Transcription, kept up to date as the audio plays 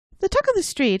The Talk of the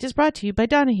Street is brought to you by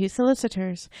Donahue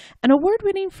Solicitors, an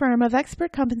award-winning firm of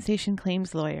expert compensation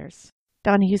claims lawyers.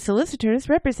 Donahue Solicitors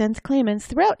represents claimants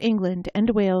throughout England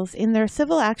and Wales in their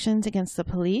civil actions against the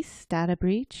police, data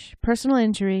breach, personal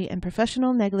injury, and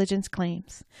professional negligence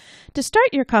claims. To start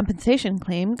your compensation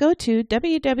claim, go to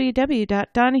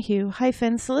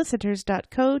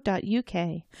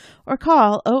www.donahue-solicitors.co.uk or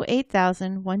call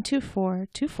 08000 124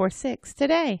 246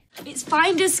 today. It's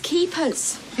finders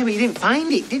keepers. Yeah, but you didn't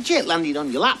find it, did you? It landed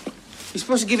on your lap. You're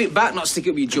supposed to give it back, not stick it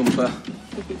up your jumper.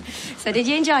 So did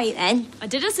you enjoy it then? I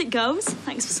did as it goes.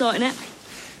 Thanks for sorting it.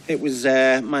 It was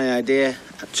my idea,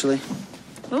 actually.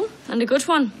 Oh, and a good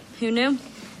one. Who knew?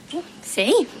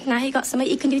 See, now you got something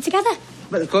you can do together.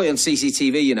 But they've caught you on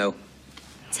CCTV, you know.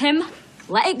 Tim,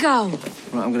 let it go.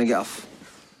 Right, I'm going to get off.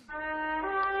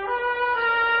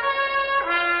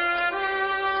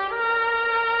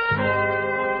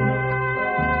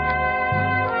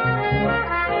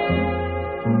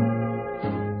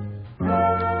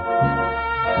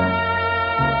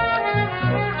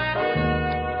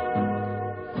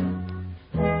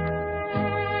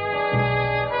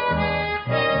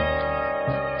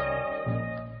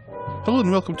 Hello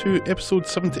and welcome to episode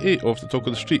 78 of The Talk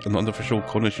of the Street, an unofficial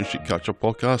Coronation Street catch-up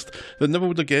podcast that never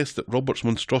would have guessed that Robert's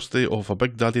monstrosity of a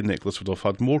Big Daddy necklace would have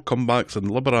had more comebacks than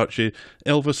Liberace,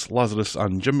 Elvis, Lazarus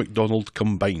and Jim McDonald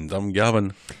combined. I'm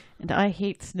Gavin. And I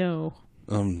hate snow.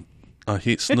 I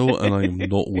hate snow and I'm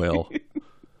not well.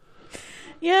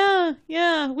 Yeah,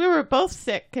 we were both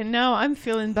sick and now I'm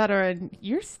feeling better and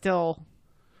you're still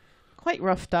quite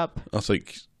roughed up. I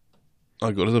think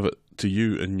I got rid of it to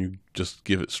you and you just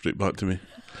gave it straight back to me.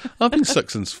 I've been sick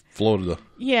since Florida.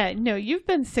 Yeah, no, you've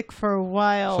been sick for a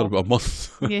while. For about a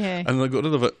month. Yeah. And I got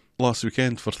rid of it last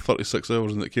weekend for 36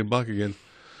 hours and it came back again.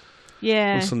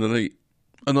 Yeah. On Sunday night.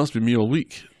 And that's been me all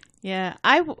week. Yeah,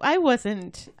 I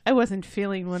wasn't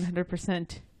feeling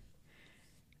 100%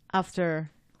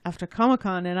 after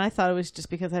Comic-Con, and I thought it was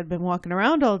just because I'd been walking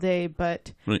around all day,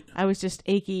 but right. I was just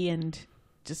achy and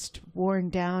just worn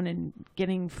down and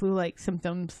getting flu-like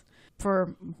symptoms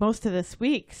for most of this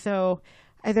week. So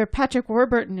either Patrick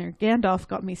Warburton or Gandalf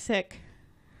got me sick.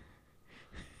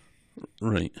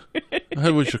 Right.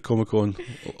 How was your Comic-Con?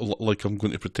 Like I'm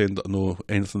going to pretend that I know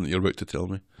anything that you're about to tell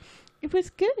me. It was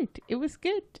good.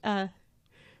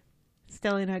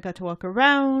 Stella and I got to walk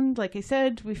around. Like I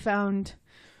said, we found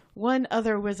one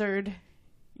other wizard,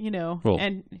 Well,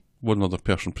 and one other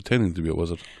person pretending to be a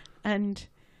wizard. And,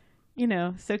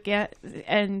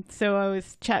 so I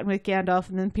was chatting with Gandalf,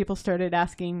 and then people started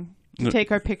asking to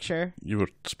take our picture. You were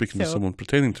speaking to someone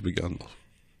pretending to be Gandalf.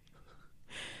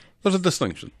 There's a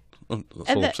distinction. That's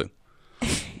all I'm saying.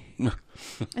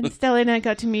 And Stella and I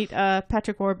got to meet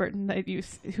Patrick Warburton,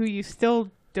 who you still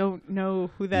don't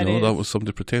know who that is. No, that was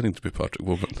somebody pretending to be Patrick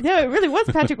Warburton. No, it really was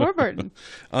Patrick Warburton.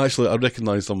 Actually, I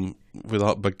recognise him with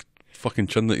that big fucking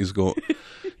chin that he's got.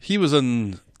 He was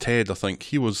in Ted, I think.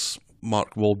 He was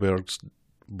Mark Wahlberg's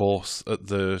boss at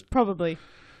the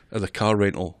car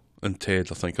rental in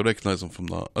Ted, I think. I recognise him from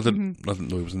that. I didn't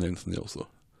know he was in anything else though.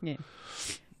 Yeah,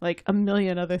 like a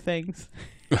million other things.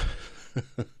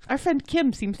 Our friend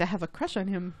Kim seems to have a crush on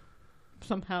him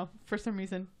somehow, for some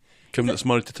reason. Kim that's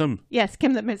married to Tim? Yes,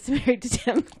 Kim that's married to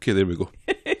Tim. Okay, there we go.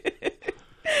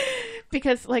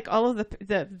 Because like all of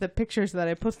the pictures that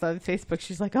I posted on Facebook,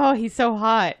 she's like, "Oh, he's so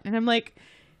hot," and I'm like,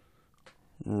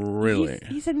 "Really?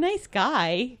 He's a nice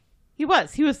guy. He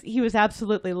was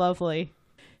absolutely lovely."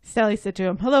 Sally said to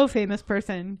him, "Hello, famous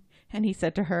person," and he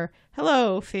said to her,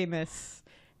 "Hello, famous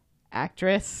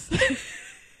actress."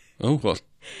 Oh, what?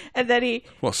 And then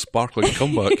what a sparkling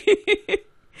comeback.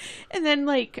 And then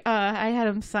I had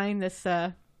him sign this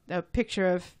a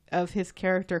picture of his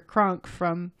character Kronk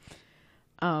from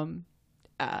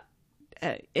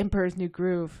Emperor's New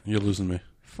Groove. You're losing me.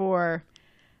 For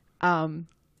as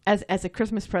a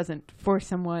Christmas present for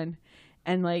someone,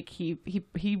 and he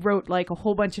wrote a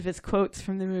whole bunch of his quotes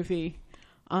from the movie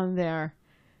on there,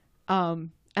 and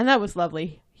that was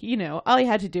lovely. All he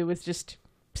had to do was just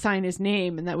sign his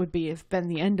name, and that would have been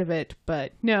the end of it.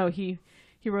 But no, he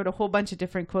wrote a whole bunch of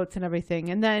different quotes and everything,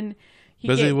 and then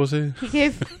was he? He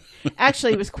gave.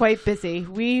 Actually, he was quite busy.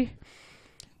 We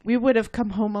would have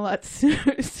come home a lot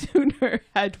sooner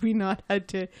had we not had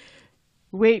to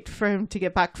wait for him to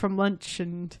get back from lunch,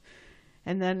 and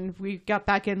then we got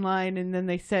back in line, and then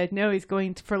they said, "No, he's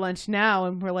going for lunch now,"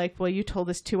 and we're like, "Well, you told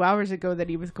us 2 hours ago that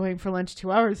he was going for lunch 2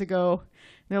 hours ago."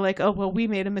 And they're like, "Oh, well, we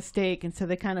made a mistake," and so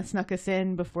they kind of snuck us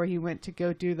in before he went to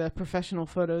go do the professional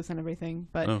photos and everything.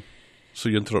 But oh. So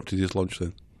you interrupted his lunch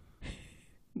then?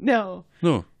 No.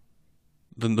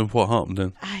 Then what happened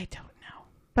then? I don't know.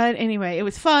 But anyway, it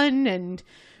was fun, and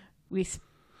we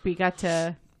we got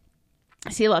to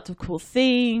see lots of cool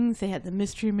things. They had the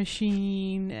Mystery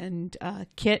Machine and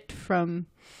Kit from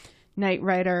Knight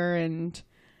Rider, and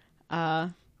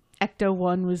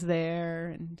Ecto-1 was there,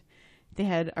 and they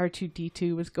had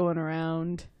R2-D2 was going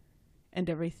around and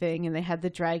everything, and they had the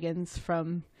dragons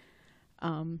from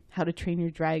How to Train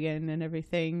Your Dragon and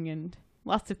everything, and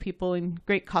lots of people in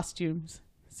great costumes.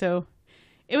 So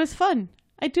it was fun.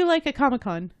 I do like a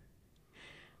Comic-Con.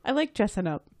 I like dressing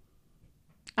up.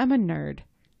 I'm a nerd.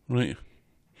 Right.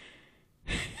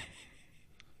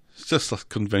 It's just a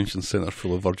convention centre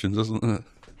full of virgins, isn't it?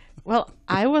 Well,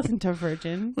 I wasn't a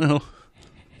virgin. Well,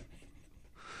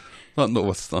 that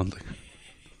notwithstanding.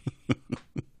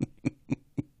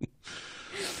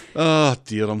 Oh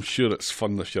dear, I'm sure it's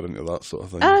fun if you're into that sort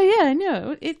of thing. Oh yeah,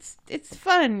 no, it's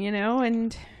fun,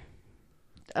 and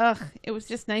it was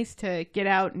just nice to get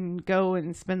out and go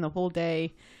and spend the whole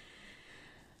day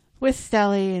with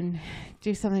Stelly and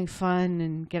do something fun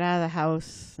and get out of the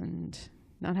house and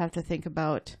not have to think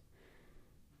about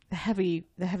the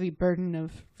heavy burden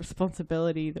of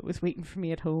responsibility that was waiting for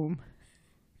me at home.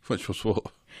 Which was what?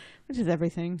 Which is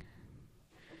everything.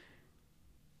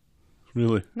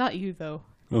 Really? Not you though.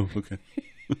 Oh, okay.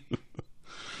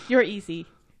 You're easy.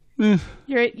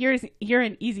 You're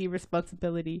an easy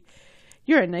responsibility.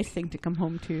 You're a nice thing to come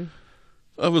home to.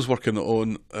 I was working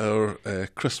on our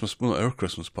Christmas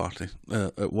party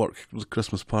at work. It was a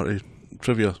Christmas party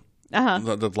trivia that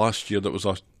I did last year. That was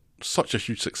such a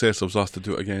huge success. I was asked to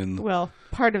do it again. Well,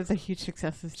 part of the huge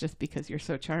success is just because you're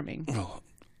so charming. Well,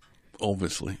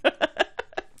 obviously.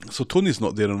 So Tony's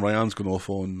not there, and Ryan's going off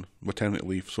on maternity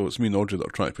leave. So it's me and Audrey that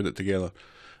are trying to put it together.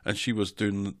 And she was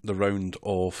doing the round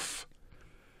of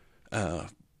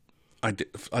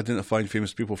identifying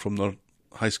famous people from their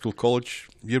high school, college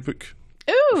yearbook.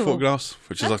 Ooh, photographs,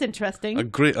 which that's is interesting. A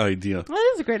great idea. Well,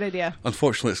 that is a great idea.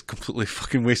 Unfortunately, it's completely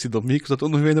fucking wasted on me because I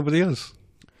don't know who anybody is.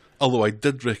 Although I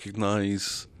did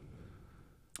recognise...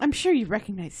 I'm sure you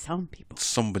recognise some people.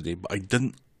 Somebody, but I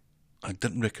didn't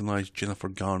recognise Jennifer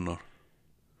Garner.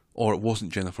 Or it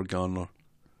wasn't Jennifer Garner.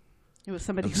 It was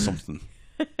somebody something.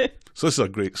 So this is a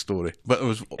great story. But it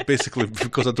was basically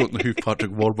because I don't know who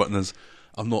Patrick Warburton is,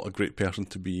 I'm not a great person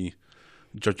to be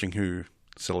judging who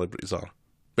celebrities are.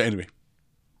 But anyway,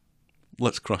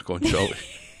 let's crack on, shall we?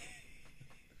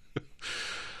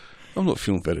 I'm not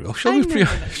feeling very well.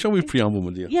 Shall we preamble,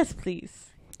 my dear? Yes,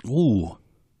 please. Oh,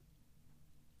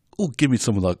 give me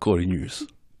some of that Corey news.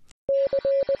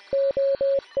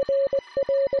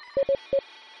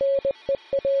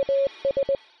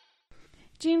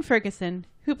 Jean Ferguson,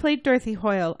 who played Dorothy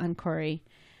Hoyle on Corey,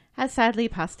 has sadly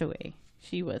passed away.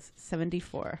 She was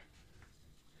 74.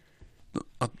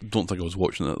 I don't think I was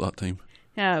watching it at that time.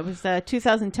 Yeah, it was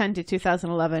 2010 to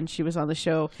 2011. She was on the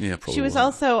show. Yeah, probably. She was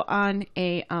also on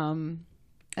a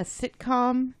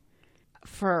sitcom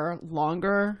for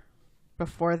longer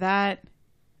before that.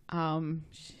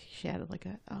 She had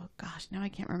now I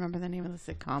can't remember the name of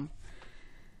the sitcom.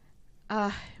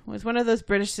 It was one of those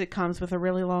British sitcoms with a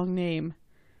really long name.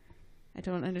 I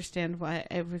don't understand why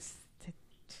it was.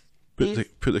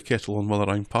 Put the kettle on whether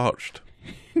I'm parched.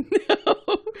 No.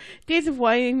 Days of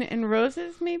Wine and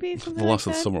Roses, maybe? The Last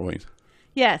of the Summer Wine.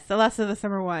 Yes, The Last of the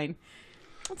Summer Wine.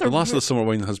 The Last of the Summer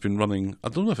Wine has been running. I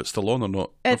don't know if it's still on or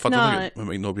not. It's not. I think it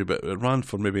might not be, but it ran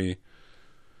for maybe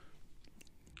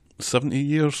 70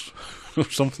 years or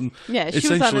something. Yeah, she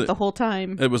was on it the whole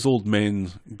time. It was old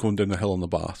men going down the hill in the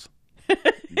bath.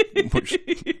 Which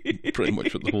pretty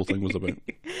much what the whole thing was about.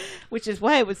 Which is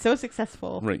why it was so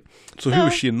successful. Right. So who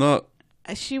was she in that?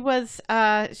 She was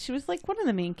like one of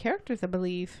the main characters, I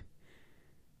believe.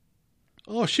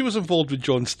 Oh, she was involved with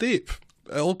John Stape.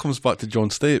 It all comes back to John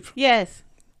Stape. Yes.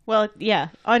 Well, yeah,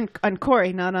 on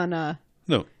Corey, not on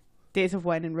no. Days of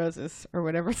Wine and Roses or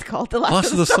whatever it's called. The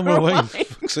Last of the Summer Wine. For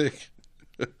fuck's sake.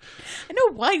 I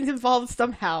know wine's involved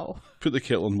somehow. Put the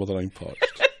kettle on whether I'm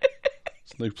parched.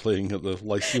 It's now playing at the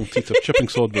Lyceum Theatre, Chipping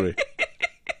Sodbury.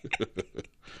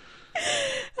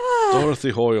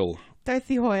 Dorothy Hoyle.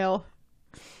 Dorothy Hoyle.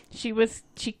 She was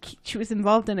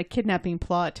involved in a kidnapping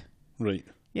plot. Right.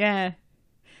 Yeah.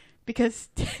 Because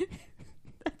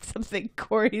that's something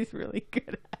Corey's really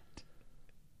good at.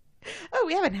 Oh,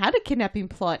 we haven't had a kidnapping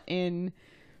plot in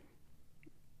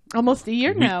almost a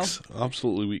year now.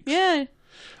 Absolutely weeks. Yeah.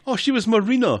 Oh, she was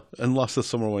Marina in Last of the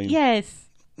Summer Wine. Yes.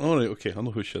 All right, okay. I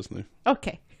know who she is now.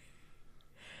 Okay.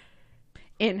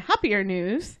 In happier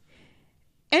news,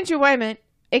 Andrew Wyman,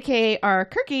 a.k.a. R.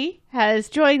 Kirky, has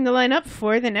joined the lineup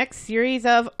for the next series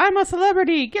of I'm a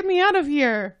Celebrity, Get Me Out of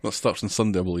Here. That starts on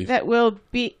Sunday, I believe.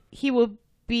 He will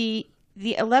be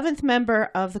the 11th member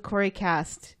of the Corey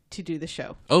cast to do the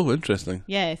show. Oh, interesting.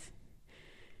 Yes.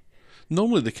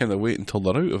 Normally they kind of wait until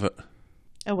they're out of it.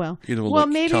 Oh well. You know, well, like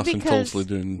maybe Catherine because Tilsley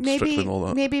doing Strictly and all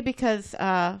that. Maybe because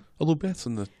Although Beth's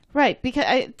in the... right, because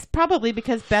it's probably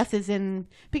because Beth is in,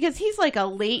 because he's like a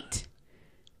late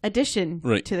addition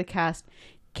Right. to the cast.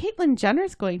 Caitlyn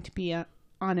Jenner's going to be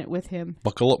on it with him.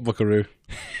 Buckle up, buckaroo.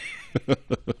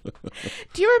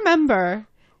 Do you remember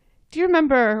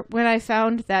when I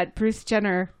found that Bruce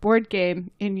Jenner board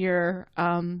game in your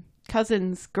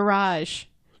cousin's garage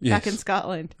back in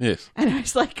Scotland? Yes. And I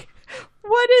was like,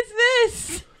 what is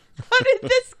this? How did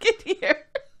this get here?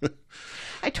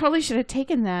 I totally should have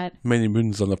taken that. Many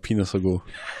moons and a penis ago.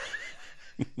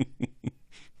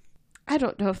 I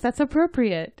don't know if that's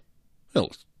appropriate.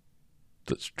 Well,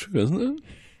 that's true, isn't it?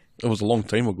 It was a long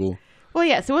time ago. Well,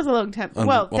 yes, it was a long time. And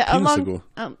Well, a penis ago.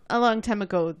 A long time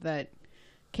ago that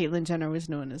Caitlyn Jenner was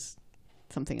known as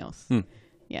something else.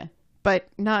 Yeah, but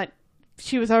not.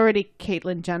 She was already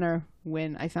Caitlyn Jenner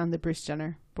when I found the Bruce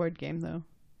Jenner board game, though.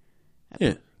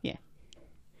 Yeah. Yeah.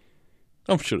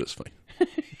 I'm sure it's fine.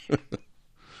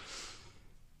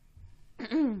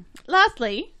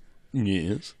 Lastly,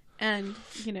 Yes. and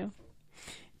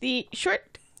the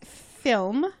short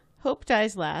film Hope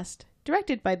Dies Last,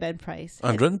 directed by Ben Price,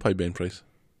 And written by Ben Price.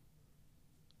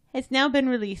 has now been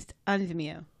released on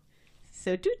Vimeo.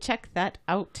 So do check that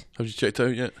out. Have you checked it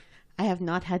out yet? I have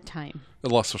not had time.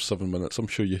 It lasts for 7 minutes. I'm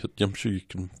sure you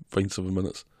can find 7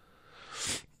 minutes.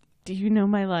 Do you know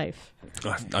my life?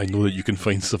 I know that you can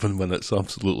find 7 minutes.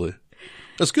 Absolutely,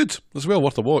 it's good. It's well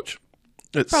worth a watch.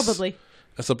 It's Probably.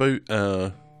 It's about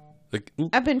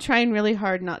I've been trying really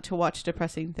hard not to watch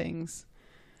depressing things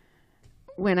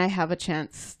when I have a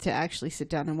chance to actually sit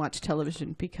down and watch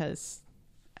television, because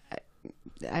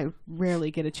I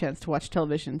rarely get a chance to watch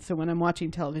television. So when I'm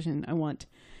watching television, I want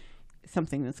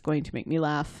something that's going to make me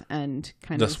laugh and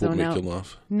kind this of won't zone make out. you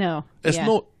laugh. No, It's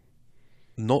yeah.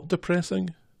 not depressing.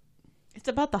 It's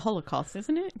about the Holocaust,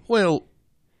 isn't it? Well,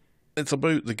 it's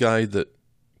about the guy that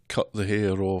cut the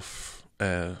hair off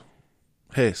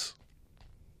Hess.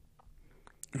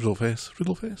 Rudolf Hess.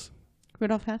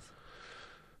 Rudolph Hess.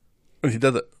 And he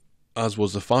did it, as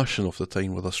was the fashion of the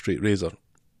time, with a straight razor.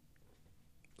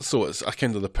 So it's a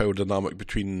kind of the power dynamic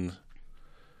between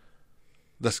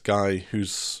this guy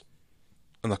who's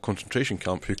in a concentration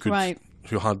camp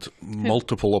who had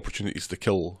multiple opportunities to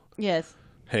kill Yes,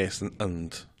 Hess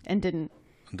and didn't,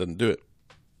 didn't do it.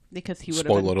 because he would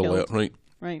have Spoiler been alert, killed. right?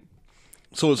 Right.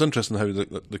 So it's interesting how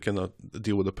they kind of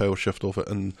deal with the power shift of it,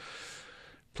 and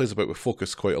plays about with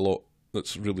focus quite a lot.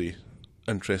 That's really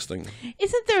interesting.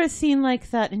 Isn't there a scene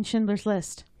like that in Schindler's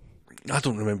List? I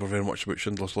don't remember very much about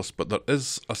Schindler's List, but there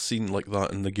is a scene like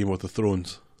that in the Game of the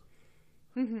Thrones.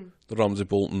 Mm-hmm. The Ramsay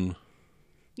Bolton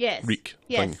Yes. reek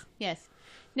yes. thing. Yes.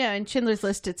 No, in Schindler's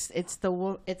List, it's the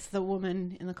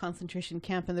woman in the concentration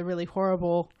camp and the really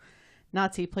horrible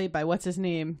Nazi played by what's his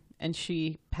name, and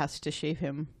she has to shave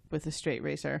him with a straight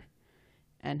razor,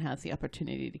 and has the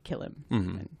opportunity to kill him,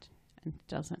 and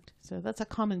doesn't. So that's a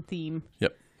common theme.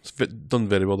 Yep, it's done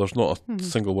very well. There's not a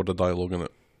single word of dialogue in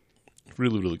it.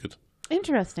 Really, really good.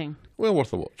 Interesting. Well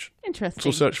worth a watch. Interesting.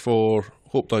 So search for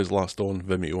Hope Dies Last on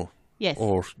Vimeo. Yes.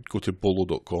 Or go to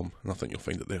bolo.com, and I think you'll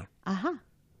find it there. Aha.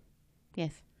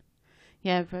 Yes.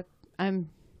 Yeah, but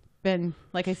I'm been,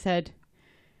 like I said,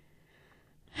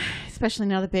 especially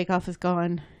now the Bake Off is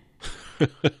gone.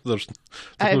 There's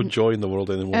no joy in the world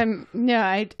anymore. I'm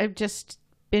just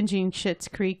binging Schitt's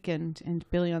Creek and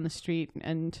Billy on the Street,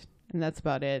 and that's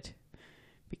about it.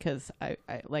 Because I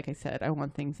like I said, I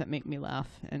want things that make me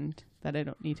laugh and that I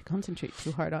don't need to concentrate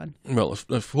too hard on. Well,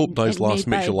 if Hope Dies Last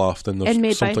makes you laugh, then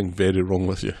there's something very wrong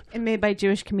with you. And made by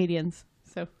Jewish comedians,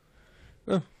 so.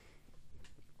 Yeah.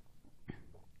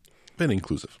 Very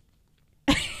inclusive.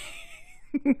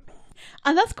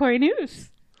 And that's Corey News.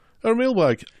 Our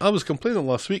mailbag. I was complaining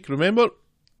last week, remember?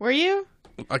 Were you?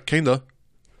 I kinda.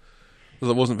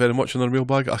 There wasn't very much in our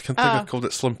mailbag. I can think I called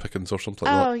it Slim Pickings or something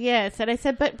like Oh, yes. And I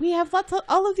said, but we have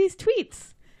all of these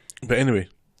tweets. that. But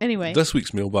anyway, this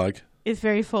week's mailbag is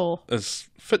very full. is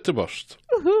fit to burst.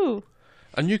 Woohoo.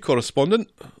 A new correspondent.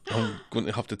 I'm going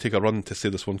to have to take a run to say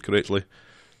this one correctly.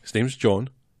 His name's John.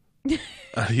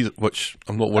 Which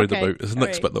I'm not worried about. It's the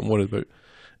next bit that I'm worried about.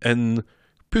 In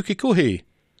Pukekohe,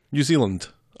 New Zealand.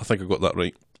 I think I got that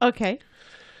right. Okay.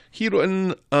 He wrote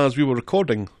in as we were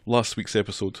recording last week's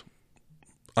episode.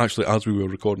 Actually, as we were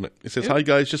recording it. He says, Hi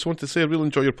guys, just want to say I really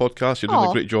enjoy your podcast. You're doing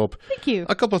a great job. Thank you.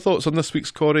 A couple of thoughts on this week's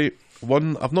Corey.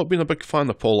 One, I've not been a big fan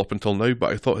of Paul up until now,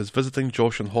 but I thought his visiting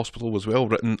Josh in hospital was well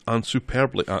written and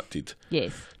superbly acted.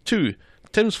 Yes. 2,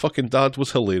 Tim's fucking dad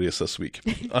was hilarious this week.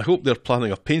 I hope they're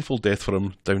planning a painful death for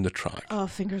him down the track. Oh,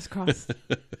 fingers crossed.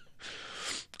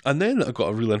 And then I got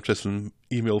a really interesting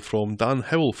email from Dan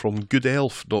Howell from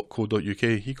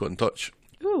goodelf.co.uk. He got in touch.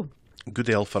 Ooh.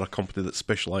 Good Elf are a company that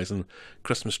specialise in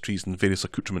Christmas trees and various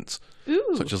accoutrements,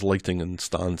 such as lighting and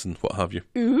stands and what have you.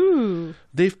 Ooh.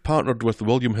 They've partnered with the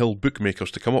William Hill Bookmakers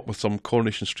to come up with some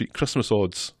Coronation Street Christmas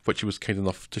odds, which he was kind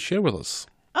enough to share with us.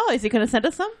 Oh, is he going to send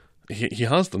us some? He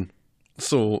has done.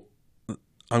 So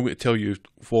I'm going to tell you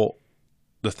what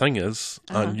the thing is,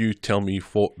 and you tell me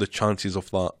what the chances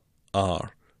of that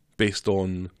are based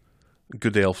on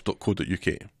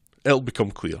goodelf.co.uk. It'll become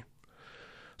clear.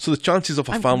 So the chances of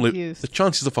a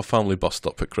family bust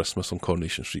up at Christmas on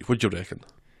Coronation Street, what do you reckon?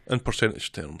 In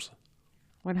percentage terms?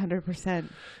 100%.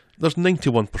 There's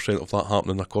 91% of that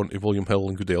happening according to William Hill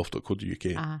and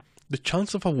goodelf.co.uk. The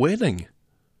chance of a wedding?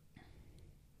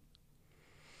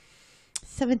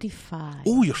 75.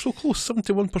 Oh, you're so close,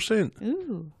 71%.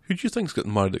 Ooh. Who do you think's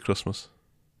getting married at Christmas?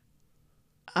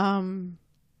 Gosh,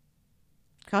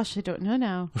 I don't know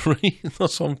now. Right?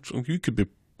 That's who could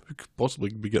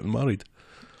possibly be getting married?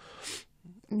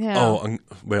 Yeah. Oh,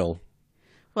 well,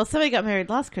 somebody got married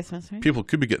last Christmas, right? people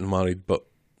could be getting married, but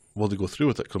will they go through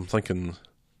with it? 'Cause I'm thinking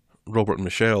Robert and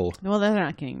Michelle. Well, they're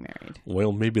not getting married.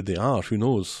 Well, maybe they are. Who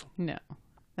knows? No,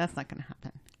 that's not going to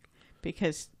happen.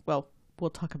 Because, well, we'll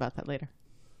talk about that later.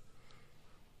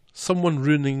 Someone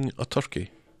ruining a turkey.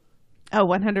 Oh,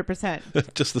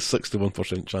 100%. Just the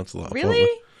 61% chance of that. Really?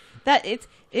 That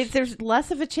there's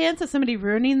less of a chance of somebody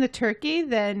ruining the turkey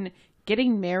than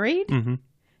getting married? Mm-hmm.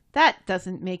 That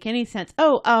doesn't make any sense.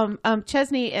 Oh,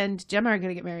 Chesney and Gemma are going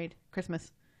to get married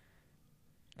Christmas.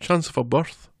 Chance of a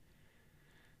birth?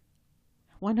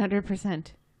 100%.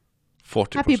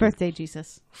 40%. Happy birthday,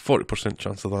 Jesus. 40%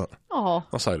 chance of that. Oh.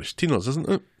 That's Irish Tina's, isn't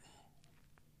it?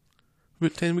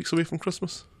 About 10 weeks away from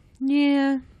Christmas.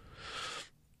 Yeah.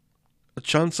 A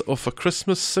chance of a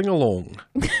Christmas sing-along.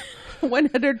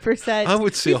 100%. I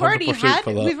would say 100%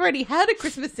 for that. We've already had a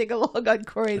Christmas sing-along on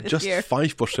Corey this year. Just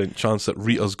 5% chance that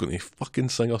Rita's going to fucking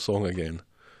sing a song again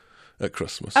at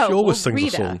Christmas. Oh, she always sings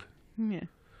Rita. a song. Yeah.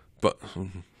 But,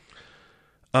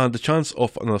 and the chance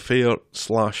of an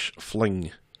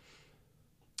affair/fling.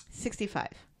 65.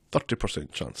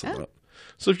 30% chance of that.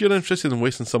 So if you're interested in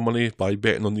wasting some money by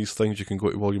betting on these things, you can go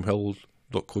to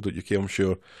williamhill.co.uk, I'm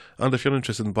sure. And if you're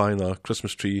interested in buying a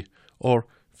Christmas tree or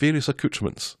various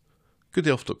accoutrements,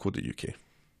 goodelf.co.uk.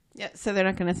 Yeah, so they're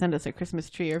not going to send us a Christmas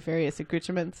tree or various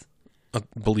accoutrements? I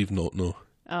believe not, no.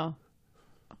 Oh.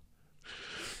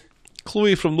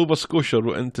 Chloe from Nova Scotia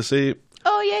wrote in to say,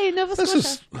 oh, yay, Nova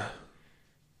Scotia.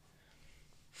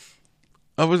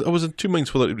 I was in two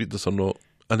minds whether to read this or not.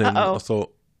 And then I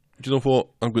thought, do you know what?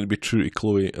 I'm going to be true to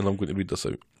Chloe and I'm going to read this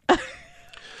out.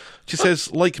 She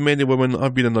says, like many women,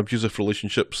 I've been in abusive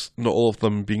relationships, not all of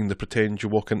them being the pretend you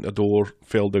walk into a door,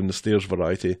 fell down the stairs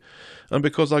variety. And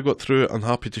because I got through it, I'm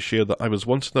happy to share that I was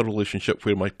once in a relationship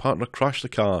where my partner crashed the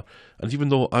car, and even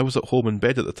though I was at home in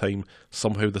bed at the time,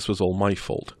 somehow this was all my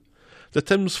fault. The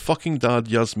Tim's fucking dad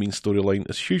Yasmin storyline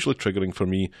is hugely triggering for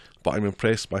me, but I'm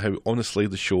impressed by how honestly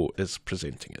the show is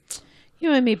presenting it.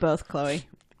 You and me both, Chloe.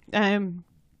 I'm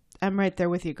right there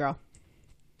with you, girl.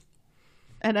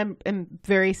 And I'm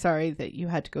very sorry that you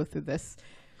had to go through this.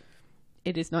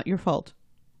 It is not your fault.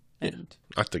 And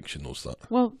I think she knows that.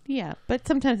 Well, yeah, but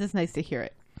sometimes it's nice to hear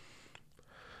it.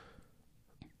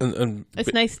 And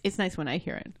it's nice. It's nice when I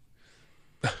hear it.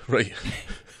 Right.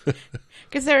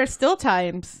 Because there are still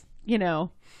times,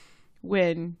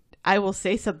 when I will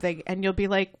say something and you'll be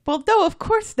like, "Well, no, of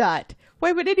course not.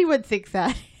 Why would anyone think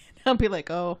that?" And I'll be like,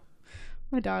 "Oh,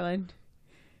 my darling."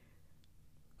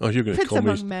 Oh, you're going to call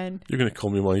me. Men. You're going to call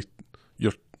me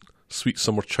your sweet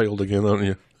summer child again, aren't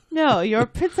you? No, you're a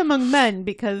prince among men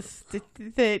because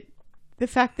the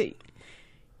fact that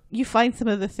you find some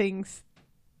of the things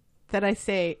that I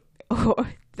say or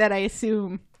that I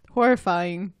assume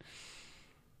horrifying.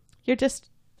 You're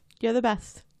the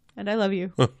best, and I love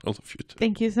you. I love you too.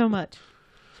 Thank you so much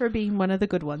for being one of the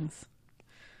good ones.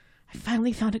 I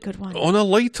finally found a good one. On a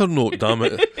lighter note, damn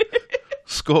it.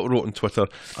 Scott wrote on Twitter,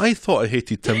 I thought I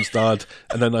hated Tim's dad,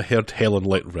 and then I heard Helen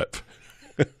let rip.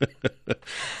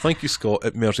 Thank you, Scott,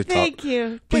 at Mersey Tart. Thank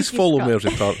you. Please Thank you, follow Scott.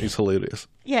 Mersey Tart. He's hilarious.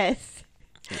 Yes.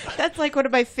 That's like one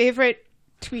of my favorite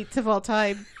tweets of all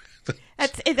time.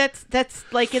 That's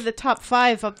like in the top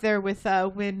 5 up there with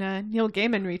when Neil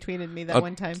Gaiman retweeted me that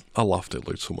one time. I laughed out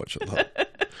loud so much at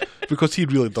that. Because he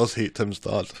really does hate Tim's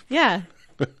dad. Yeah.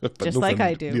 But just like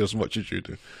I do. Near as much as you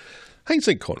do.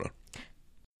 Hindsight Corner.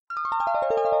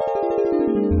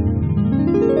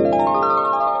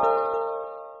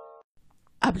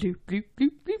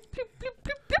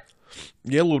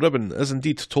 Yellow Ribbon is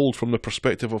indeed told from the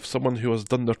perspective of someone who has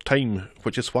done their time,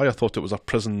 which is why I thought it was a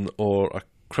prison or a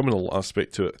criminal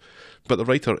aspect to it. But the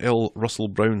writer L. Russell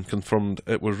Brown confirmed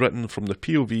it was written from the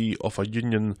POV of a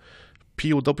Union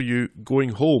POW going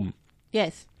home.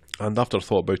 Yes. And after I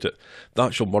thought about it, the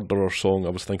actual murderer song I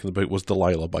was thinking about was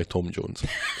Delilah by Tom Jones.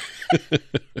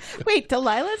 Wait,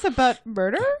 Delilah's about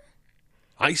murder?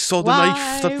 I saw the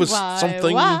knife. That was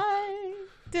something. Why,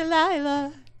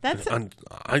 Delilah? And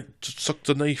I sucked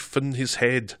the knife in his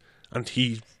head, and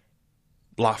he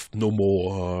laughed no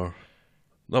more.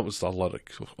 That was the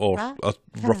lyric, or a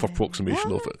rough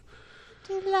approximation of it.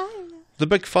 Delilah. The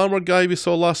big farmer guy we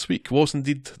saw last week was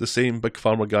indeed the same big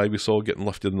farmer guy we saw getting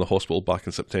lifted in the hospital back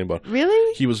in September.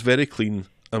 Really? He was very clean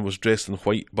and was dressed in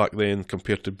white back then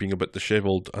compared to being a bit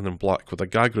dishevelled and in black with a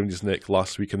gag around his neck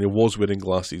last week, and he was wearing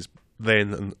glasses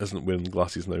then and isn't wearing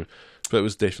glasses now. But it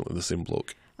was definitely the same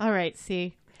bloke. All right,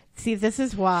 see, this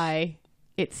is why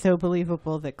it's so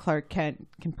believable that Clark Kent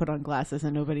can put on glasses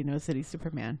and nobody knows that he's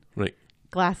Superman. Right.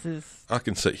 Glasses. I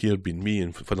can sit here being me,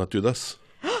 and when I do this...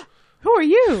 Who are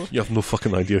you? You have no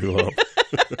fucking idea who I am.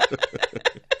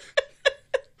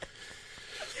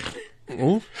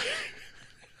 Oh?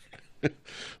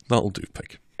 That'll do,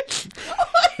 pig.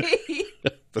 I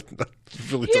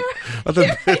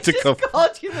didn't mean it to come.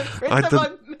 Called you the Prince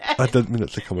Among Men. I didn't mean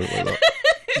it to come out like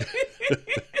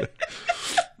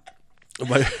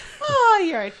that. Oh,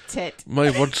 you're a tit.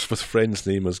 My words with friends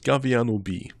name is Gaviano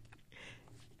B.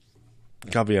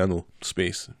 Gaviano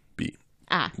space B.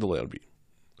 The letter B.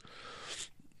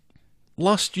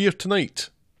 Last year tonight.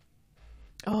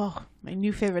 Oh, my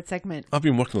new favourite segment. I've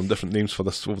been working on different names for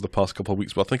this over the past couple of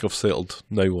weeks, but I think I've settled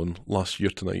now on Last Year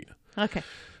Tonight. Okay.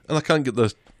 And I can't get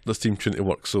this theme tune to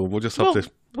work, so we'll just have to...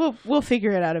 We'll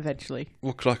figure it out eventually.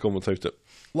 We'll crack on without it.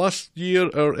 Last year,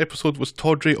 our episode was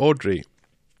Tawdry Audrey.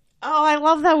 Oh, I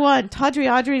love that one. Tawdry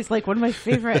Audrey is like one of my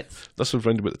favourites. This was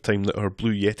round about the time that our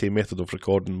Blue Yeti method of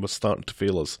recording was starting to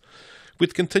fail us.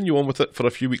 We'd continue on with it for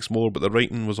a few weeks more, but the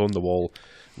writing was on the wall.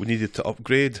 We needed to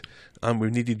upgrade, and we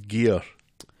needed gear.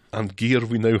 And gear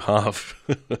we now have.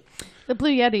 The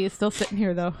Blue Yeti is still sitting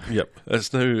here, though. Yep.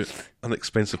 It's now an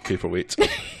expensive paperweight.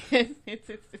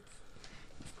 it's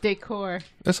decor.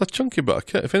 It's a chunky bit of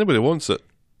kit. If anybody wants it.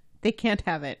 They can't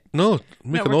have it. No,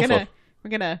 make an offer. We're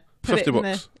going to put it in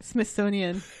the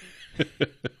Smithsonian.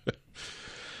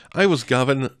 I was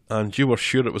Gavin, and you were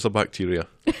sure it was a bacteria.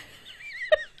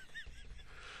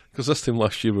 Because this time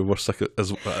last year we were sick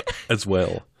as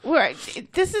well.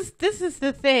 This is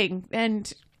the thing,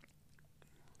 and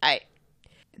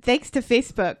thanks to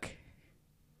Facebook,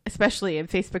 especially in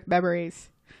Facebook memories,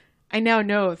 I now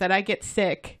know that I get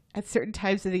sick at certain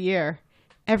times of the year,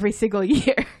 every single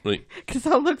year. Right. Because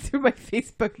I'll look through my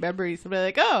Facebook memories and be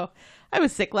like, oh, I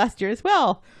was sick last year as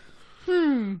well.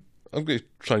 I'm going to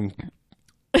try and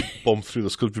bomb through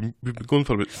this because we've been going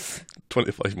for about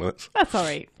 25 minutes. That's all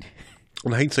right.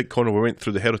 In Hindsight Corner, we went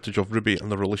through the heritage of Ruby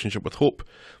and their relationship with Hope,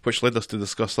 which led us to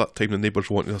discuss that time the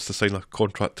neighbours wanted us to sign a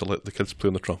contract to let the kids play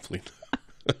on the trampoline.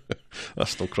 That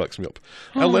still cracks me up.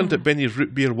 I learned that Benny's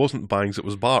root beer wasn't Bangs, it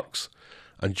was Barks,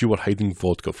 and you were hiding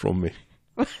vodka from me.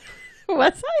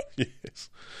 Was I?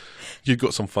 Yes. You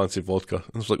got some fancy vodka.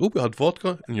 And I was like, oh, we had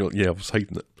vodka? And you're like, yeah, I was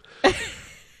hiding it.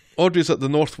 Audrey's at the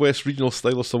Northwest Regional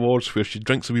Stylist Awards, where she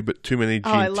drinks a wee bit too many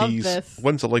G&Ts,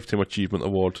 wins a Lifetime Achievement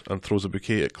Award, and throws a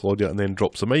bouquet at Claudia, and then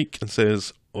drops a mic and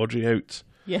says, Audrey out.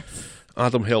 Yes.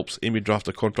 Adam helps Amy draft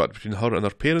a contract between her and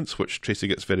her parents, which Tracy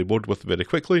gets very bored with very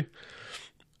quickly.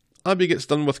 Abby gets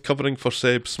done with covering for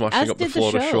Seb smashing up the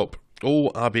florist shop.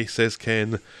 Oh, Abby, says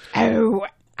Ken. Oh,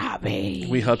 Abby.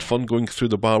 We had fun going through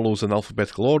the Barlows in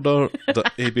alphabetical order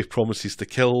that Abby promises to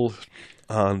kill,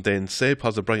 and then Seb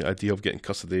has a bright idea of getting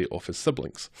custody of his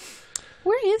siblings.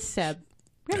 Where is Seb?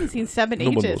 We haven't seen Seb in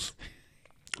ages. One knows.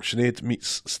 Sinead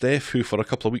meets Steph, who for a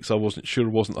couple of weeks I wasn't sure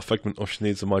wasn't a figment of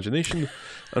Sinead's imagination,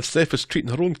 and Steph is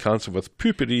treating her own cancer with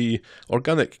poopery,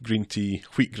 organic green tea,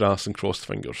 wheatgrass and crossed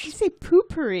fingers. Did you say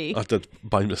poopery? I did,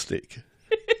 by mistake.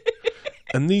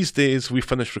 And these days we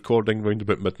finished recording round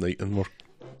about midnight, and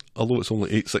although it's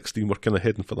only 8:16, we're kind of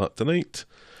heading for that tonight.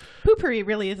 Poopery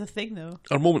really is a thing, though.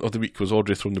 Our moment of the week was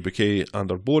Audrey throwing the bouquet, and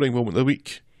our boring moment of the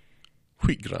week,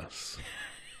 wheatgrass.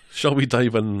 Shall we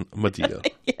dive in, my dear?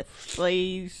 Yes,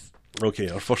 please. Okay,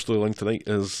 our first storyline tonight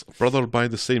is Brother by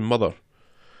the Same Mother.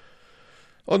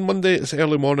 On Monday, it's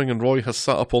early morning and Roy has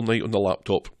sat up all night on the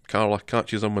laptop. Carla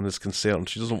catches him and is concerned.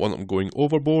 She doesn't want him going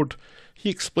overboard. He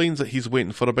explains that he's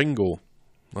waiting for a bingo.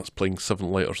 That's playing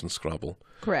 7 letters in Scrabble.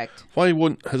 Correct. Why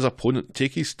won't his opponent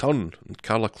take his turn? And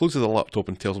Carla closes the laptop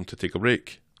and tells him to take a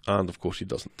break. And of course he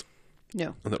doesn't.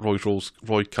 No. And that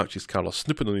Roy catches Carla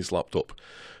snooping on his laptop.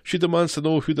 She demands to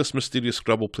know who this mysterious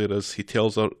Scrabble player is. He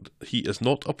tells her he is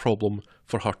not a problem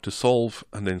for her to solve,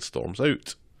 and then storms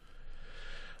out.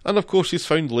 And of course he's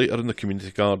found later in the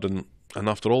community garden, and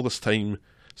after all this time,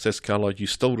 says Carla, you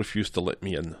still refuse to let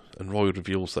me in. And Roy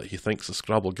reveals that he thinks the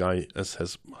Scrabble guy is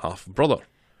his half-brother.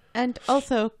 And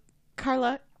also,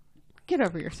 Carla, get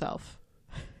over yourself.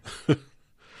 That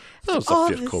was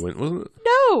a fair comment, wasn't it?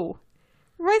 No!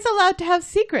 Roy's allowed to have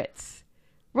secrets.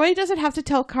 Roy doesn't have to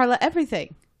tell Carla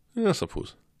everything. Yeah, I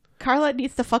suppose. Carla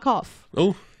needs to fuck off.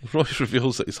 Oh, Roy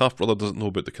reveals that his half-brother doesn't know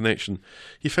about the connection.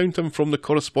 He found him from the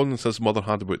correspondence his mother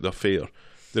had about the affair.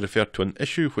 They referred to an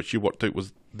issue which he worked out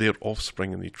was their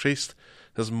offspring, and he traced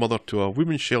his mother to a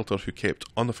women's shelter who kept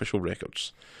unofficial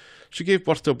records. She gave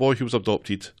birth to a boy who was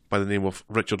adopted by the name of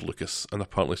Richard Lucas, and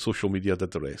apparently social media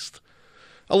did the rest.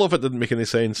 A lot of it didn't make any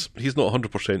sense. He's not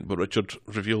 100%, but Richard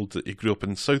revealed that he grew up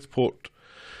in Southport,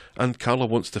 and Carla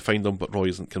wants to find him, but Roy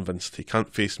isn't convinced. He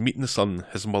can't face meeting the son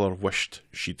his mother wished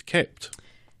she'd kept.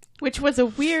 Which was a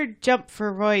weird jump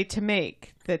for Roy to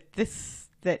make, that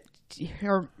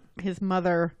his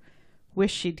mother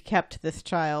wished she'd kept this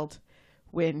child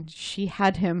when she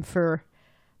had him for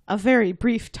a very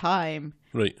brief time.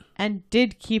 Right. And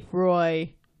did keep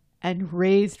Roy and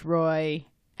raised Roy.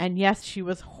 And yes, she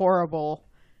was horrible,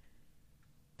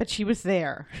 but she was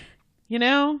there. You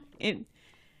know?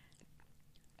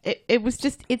 It was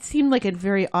just, it seemed like a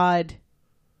very odd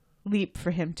leap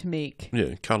for him to make.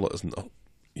 Yeah, Carla isn't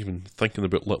even thinking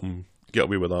about letting him get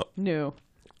away with that. No.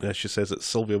 She says that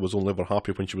Sylvia was only ever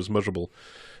happy when she was miserable,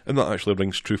 and that actually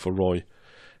rings true for Roy.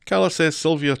 Carla says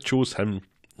Sylvia chose him.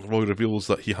 Roy reveals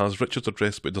that he has Richard's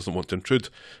address but doesn't want to intrude,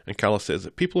 and Carla says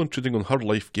that people intruding on her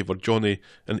life gave her Johnny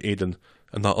and Aidan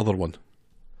and that other one.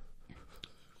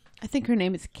 I think her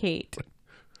name is Kate.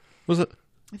 Was it?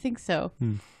 I think so.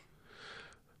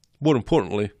 More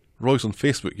importantly, Roy's on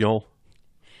Facebook, y'all.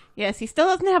 Yes, he still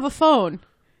doesn't have a phone.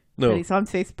 No. But he's on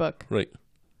Facebook. Right.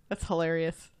 That's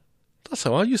hilarious. That's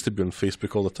how I used to be on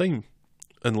Facebook all the time.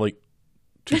 In like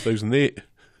 2008.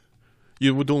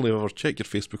 You would only ever check your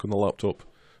Facebook on the laptop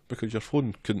because your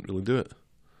phone couldn't really do it.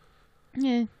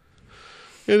 Yeah.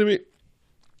 Anyway,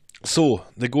 so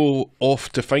they go off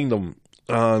to find them,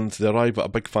 and they arrive at a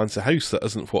big fancy house that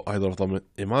isn't what either of them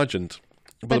imagined.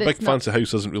 But a big fancy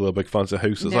house isn't really a big fancy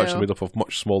house. It's actually made up of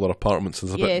much smaller apartments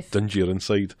and it's a bit dingier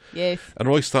inside. Yes. And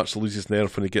Roy starts to lose his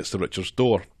nerve when he gets to Richard's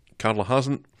door. Carla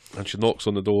hasn't, and she knocks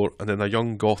on the door, and then a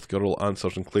young goth girl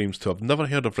answers and claims to have never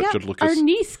heard of Richard Lucas. Our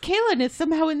niece Kaylin is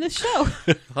somehow in this show.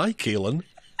 Hi, Kaylin.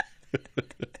 That's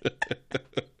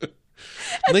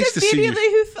nice to see you.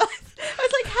 Who thought, I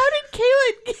was like, how did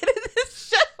Kaylin get in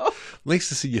this show? Nice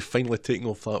to see you finally taking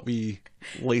off that wee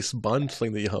lace band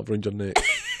thing that you have around your neck.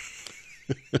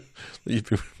 That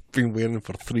you've been wearing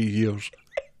for 3 years.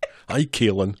 Hi,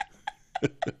 Kaylin.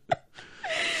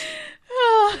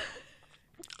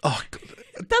 Oh, God.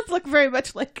 It does look very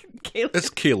much like Kaylin. It's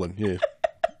Kaylin, yeah.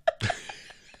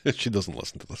 She doesn't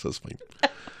listen to this, it's fine.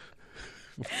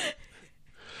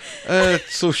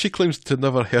 So she claims to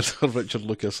never heard of Richard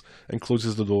Lucas and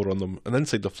closes the door on them. And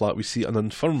inside the flat we see an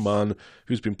infirm man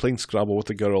who's been playing Scrabble with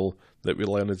a girl that we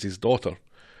learn is his daughter.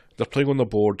 They're playing on the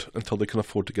board until they can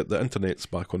afford to get the internets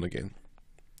back on again.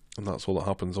 And that's all that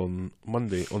happens on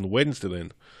Monday. On Wednesday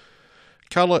then,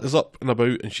 Carla is up and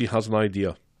about and she has an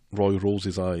idea. Roy rolls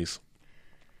his eyes.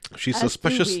 She's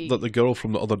suspicious that the girl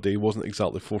from the other day wasn't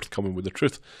exactly forthcoming with the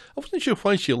truth. I wasn't sure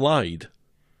why she lied.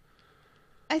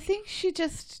 I think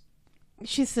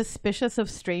she's suspicious of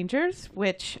strangers,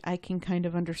 which I can kind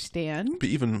of understand. But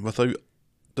even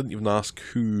didn't even ask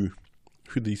who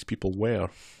these people were.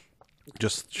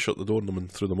 Just shut the door on them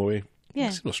and threw them away. Yeah.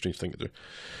 It seems a strange thing to do.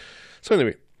 So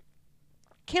anyway.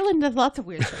 Kaylin does lots of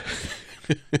weird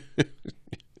things.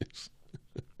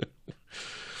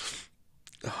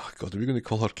 Oh, God, are we going to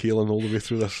call her Kaylin all the way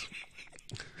through this?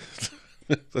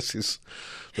 This is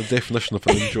the definition of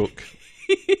an in-joke.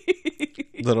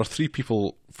 There are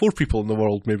 4 people in the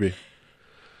world, maybe.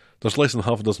 There's less than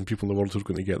half a dozen people in the world who are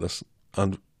going to get this,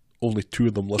 and only 2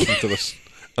 of them listen to this,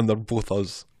 and they're both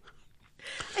us.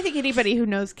 I think anybody who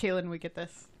knows Kaylin would get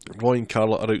this. Roy and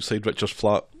Carla are outside Richard's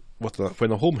flat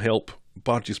when a home help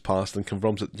barges past and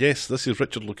confirms that, yes, this is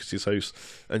Richard Lucas's house,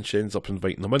 and she ends up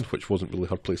inviting them in, which wasn't really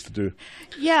her place to do.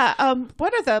 Yeah,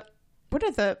 what are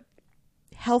the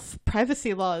health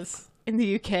privacy laws in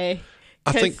the UK?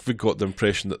 I think we got the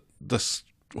impression that this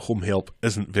home help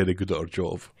isn't very good at her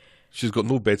job. She's got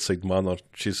no bedside manner.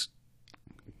 She's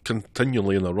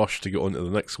continually in a rush to get on to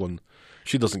the next one.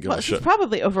 She doesn't give a shit. She's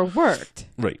probably overworked.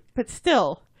 Right. But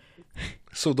still.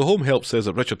 So the home help says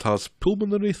that Richard has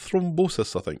pulmonary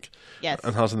thrombosis, I think. Yes.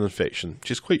 And has an infection.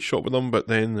 She's quite shocked with him, but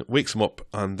then wakes him up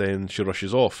and then she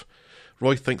rushes off.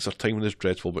 Roy thinks her timing is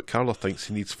dreadful, but Carla thinks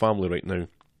he needs family right now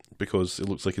because it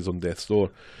looks like he's on death's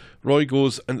door. Roy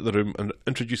goes into the room and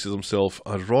introduces himself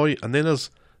as Roy and then as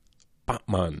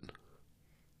Batman.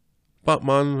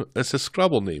 Batman is his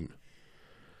Scrabble name.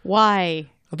 Why?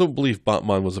 I don't believe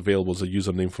Batman was available as a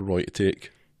username for Roy to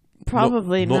take.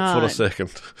 Probably not. Not for a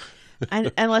second.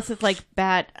 Unless it's like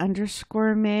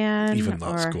Bat_man. Even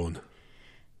that's gone.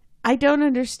 I don't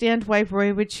understand why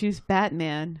Roy would choose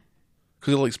Batman.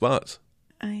 Because he likes bats.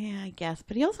 Yeah, I guess.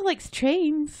 But he also likes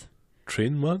trains.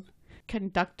 Train man?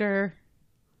 Conductor.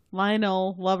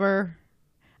 Lionel. Lover.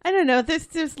 I don't know.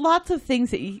 There's lots of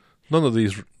things that you... None of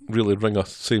these really ring a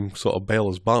same sort of bell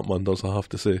as Batman does, I have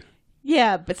to say.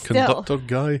 Yeah, but still. Conductor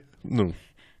guy? No.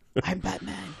 I'm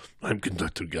Batman. I'm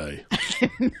conductor guy.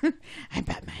 I'm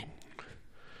Batman.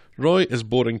 Roy is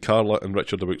boring Carla and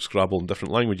Richard about Scrabble in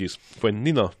different languages. When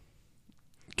Nina,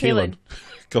 Kaylin,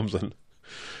 comes in,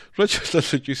 Richard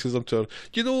introduces him to her.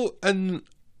 You know, in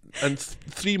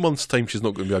 3 months' time, she's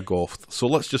not going to be a goth, so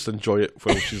let's just enjoy it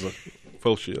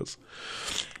while she is.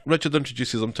 Richard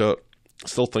introduces him to her,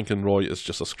 still thinking Roy is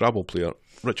just a Scrabble player.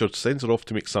 Richard sends her off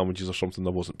to make sandwiches or something.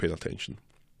 I wasn't paying attention.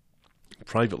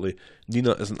 Privately,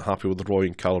 Nina isn't happy with Roy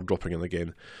and Carla dropping in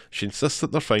again. She insists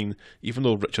that they're fine, even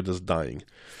though Richard is dying.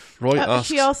 Roy asks...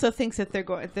 She also thinks that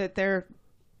they're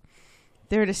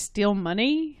to steal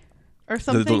money or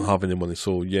something. They don't have any money,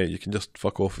 so yeah, you can just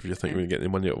fuck off if you think we're going to get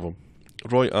any money out of them.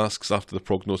 Roy asks after the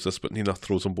prognosis, but Nina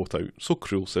throws them both out. So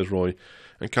cruel, says Roy.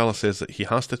 And Carla says that he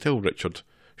has to tell Richard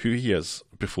who he is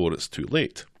before it's too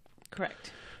late.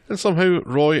 Correct. And somehow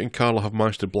Roy and Carla have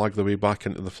managed to blag their way back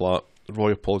into the flat.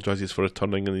 Roy apologises for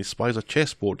returning and he spies a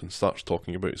chessboard and starts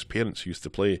talking about his parents who used to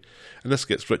play. And this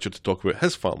gets Richard to talk about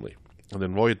his family. And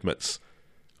then Roy admits,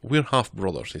 "We're half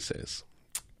brothers," he says.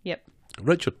 Yep.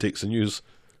 Richard takes the news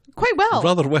quite well.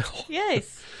 Rather well.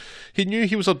 Yes. He knew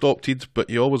he was adopted, but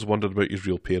he always wondered about his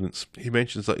real parents. He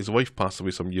mentions that his wife passed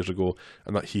away some years ago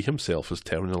and that he himself is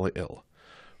terminally ill.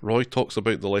 Roy talks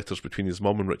about the letters between his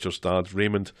mum and Richard's dad,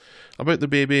 Raymond, about the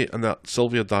baby and that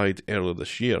Sylvia died earlier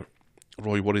this year.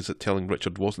 Roy worries that telling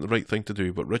Richard wasn't the right thing to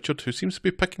do, but Richard, who seems to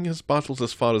be picking his battles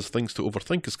as far as things to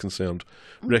overthink is concerned,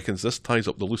 reckons this ties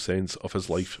up the loose ends of his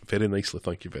life very nicely,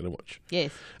 thank you very much.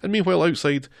 Yes. And meanwhile,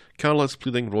 outside, Carla is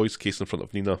pleading Roy's case in front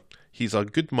of Nina. He's a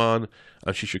good man,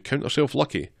 and she should count herself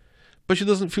lucky. But she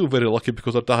doesn't feel very lucky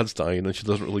because her dad's dying, and she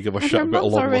doesn't really give a shit about a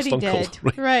long-lost uncle.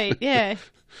 Right, yeah.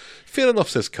 Fair enough,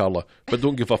 says Carla, but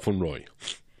don't give up on Roy.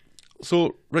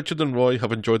 So, Richard and Roy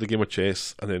have enjoyed the game of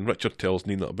chess, and then Richard tells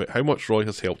Nina about how much Roy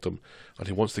has helped him, and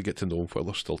he wants to get to know him while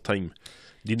there's still time.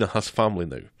 Nina has family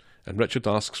now, and Richard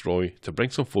asks Roy to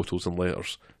bring some photos and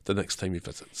letters the next time he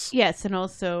visits. Yes, and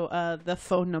also the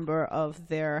phone number of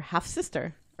their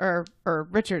half-sister, or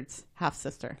Richard's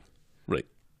half-sister. Right.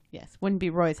 Yes, wouldn't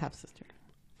be Roy's half-sister.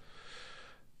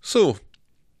 So,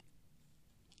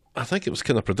 I think it was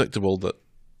kind of predictable that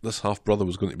this half-brother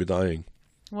was going to be dying.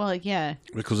 Well, yeah.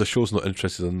 Because the show's not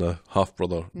interested in the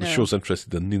half-brother. No. The show's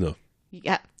interested in Nina.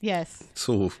 Yeah, yes.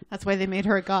 So that's why they made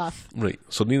her a goth. Right.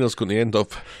 So Nina's going to end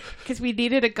up... Because we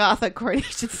needed a goth at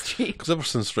Coronation Street. Because ever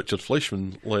since Richard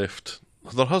Fleischman left,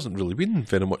 there hasn't really been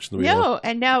very much in the way No,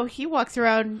 and now he walks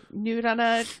around nude on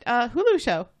a Hulu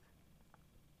show.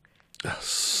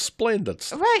 Splendid.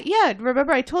 Right, yeah.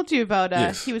 Remember I told you about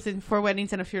yes. He was in 4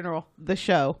 Weddings and a Funeral, the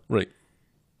show. Right.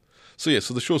 So yeah,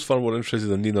 so the show's far more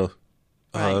interested in Nina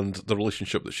right. and the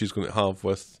relationship that she's going to have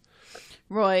with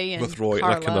Roy in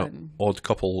Carla a kind of odd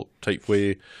couple type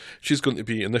way. She's going to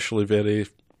be initially very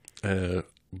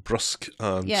brusque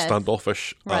and yes.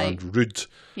 standoffish right. and rude.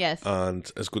 Yes.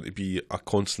 And is going to be a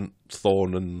constant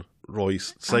thorn in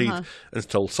Roy's side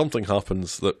until something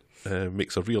happens that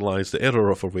makes her realise the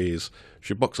error of her ways.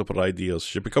 She bucks up her ideas.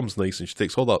 She becomes nice and she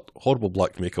takes all that horrible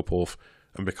black makeup off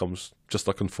and becomes just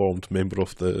a conformed member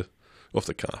of the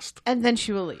cast. And then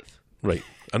she will leave. Right.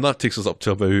 And that takes us up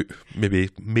to about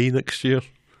maybe May next year.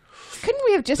 Couldn't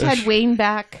we have just had Wayne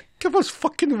back? Give us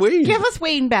fucking Wayne. Give us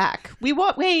Wayne back. We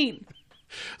want Wayne.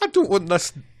 I don't want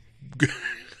this...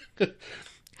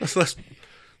 this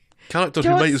character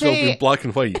don't who might as well say... be black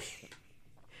and white.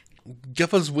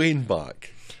 Give us Wayne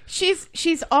back.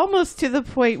 She's almost to the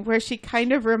point where she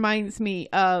kind of reminds me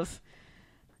of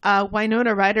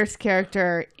Winona Ryder's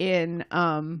character in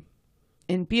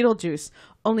Beetlejuice.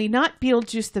 Only not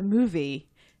Beetlejuice the movie.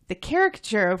 The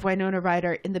caricature of Winona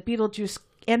Ryder in the Beetlejuice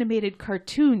animated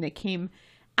cartoon that came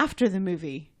after the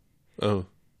movie. Oh,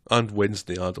 and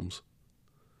Wednesday Addams.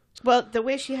 Well, the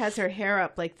way she has her hair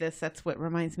up like this, that's what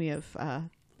reminds me of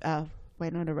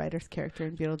Winona Ryder's character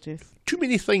in Beetlejuice. Too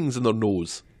many things in their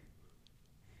nose.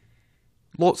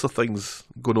 Lots of things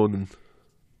going on.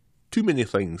 Too many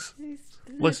things.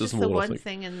 Less is Just more, the I one think.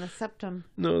 thing in the septum.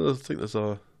 No, I think there's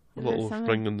a there little something?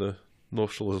 ring in the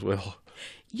nostril as well.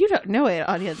 You don't know it,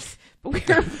 audience, but we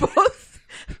are both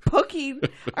poking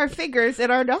our fingers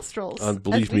in our nostrils. And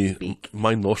believe as we me, speak.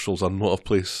 my nostrils are not a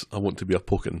place I want to be a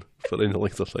poking for any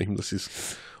length of time. This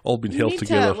is all been You held need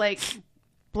together. to like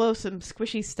blow some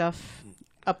squishy stuff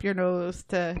up your nose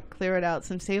to clear it out.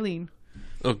 Some saline.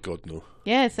 Oh God, no,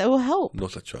 Yes, it will help.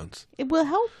 not a chance. It will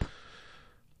help.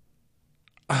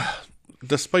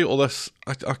 Despite all this,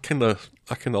 I kind of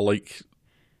like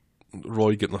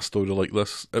Roy getting a story like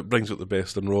this. It brings out the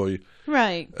best in Roy.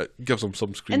 Right. It gives him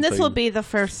some screen And this time. will be the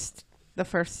first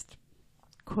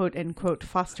quote unquote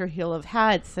foster he'll have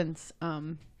had since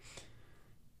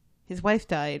his wife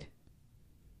died.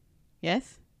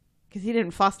 Yes? Because he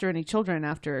didn't foster any children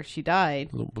after she died.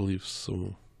 I don't believe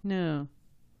so. No.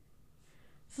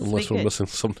 This will Unless be we're good. missing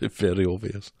something very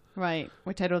obvious. Right,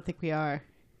 which I don't think we are.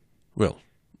 Well,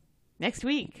 Next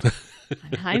week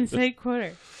on Hindsight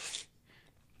Corner.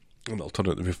 and it'll turn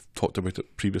out that we've talked about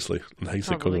it previously in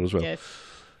Hindsight Probably, Corner as well. yes.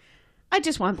 I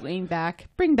just want Wayne back.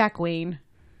 Bring back Wayne.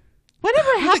 Whatever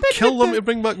Would happened it kill with them the- to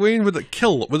bring back Wayne? Would it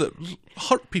kill? Would it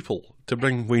hurt people to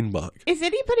bring Wayne back? Is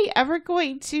anybody ever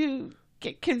going to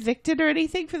get convicted or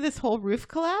anything for this whole roof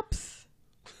collapse?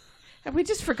 Have we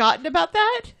just forgotten about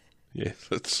that? Yes,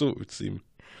 that's so it would seem.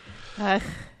 Ugh.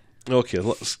 Okay,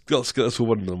 let's get this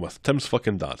over and done with. Tim's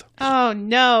fucking dad. Oh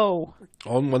no.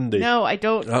 On Monday, No, I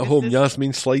don't. at this home, is-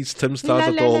 Yasmin slides Tim's La, dad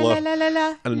a la, la, dollar la, la,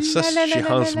 la, and insists la, la, she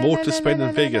la, has la, more la, to la, spend la,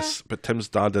 in la, la. Vegas, but Tim's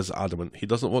dad is adamant. He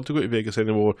doesn't want to go to Vegas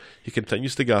anymore. He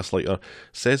continues to gaslight her,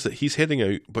 says that he's heading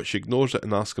out, but she ignores it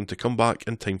and asks him to come back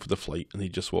in time for the flight, and he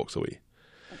just walks away.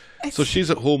 So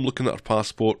she's at home looking at her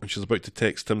passport, and she's about to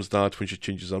text Tim's dad when she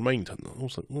changes her mind. And I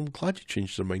was like, well, I'm glad you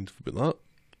changed your mind about that.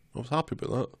 I was happy about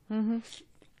that. Mm-hmm.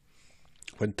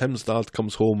 When Tim's dad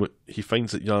comes home, he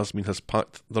finds that Yasmin has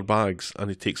packed their bags, and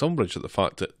he takes umbrage at the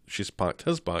fact that she's packed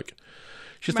his bag.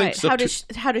 She Right. thinks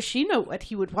How does she know what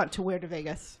he would want to wear to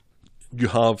Vegas? you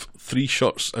have 3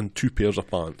 shirts and 2 pairs of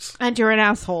pants, And you're an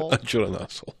asshole. and you're an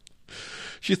asshole.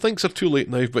 She thinks they're too late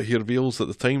now, but he reveals that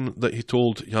the time that he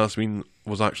told Yasmin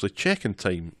was actually check-in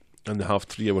time, and they have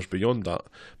 3 hours beyond that.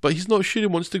 But he's not sure he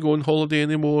wants to go on holiday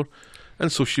anymore,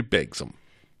 and so she begs him.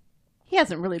 He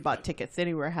hasn't really bought tickets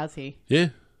anywhere, has he? Yeah,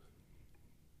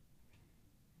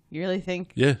 You really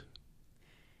think yeah.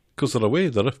 Because they're away,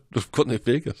 they've gone to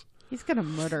Vegas. he's going to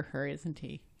murder her, isn't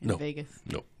he? In No. Vegas.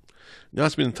 No.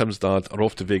 Yasmin and Tim's dad are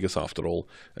off to Vegas after all,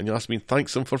 and Yasmin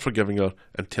thanks him for forgiving her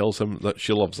and tells him that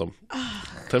she loves him.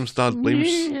 Tim's dad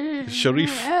blames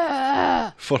Sharif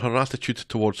for her attitude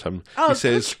towards him. Oh, He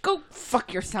says, go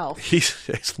fuck yourself. he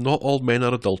says, not all men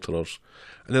are adulterers.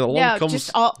 And then along Yeah,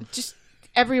 comes just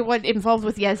everyone involved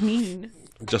with Yasmin.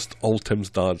 just all Tim's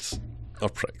dads are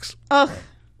pricks. Ugh.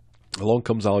 Along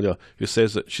comes Alia, who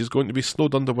says that she's going to be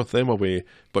snowed under with them away,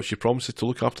 but she promises to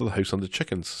look after the house and the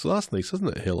chickens. So that's nice, isn't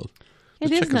it, Helen? The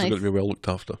It is chickens are nice. going to be well looked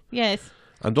after. Yes.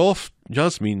 And off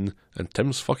Yasmin and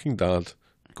Tim's fucking dad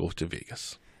go to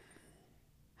Vegas.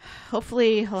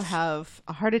 Hopefully he'll have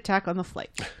a heart attack on the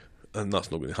flight. And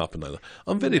that's not going to happen either.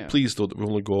 I'm very No. pleased, though, that we've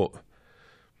only got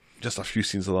just a few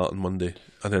scenes of that on Monday,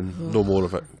 and then no more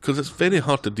of it. Because it's very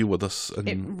hard to deal with this,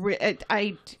 and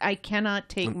I cannot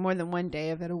take more than one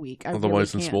day of it a week. I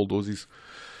otherwise really in can't. small doses.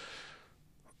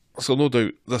 So no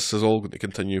doubt this is all going to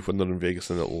continue when they're in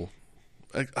Vegas, and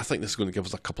I think this is going to give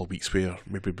us a couple of weeks where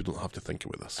maybe we don't have to think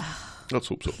about this. Let's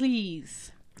hope so.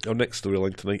 Please. Our next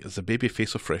storyline tonight is the baby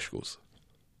face of Freshco's.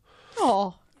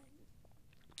 Oh.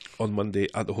 On Monday,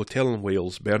 at the hotel in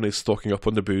Wales, Bernie's stocking up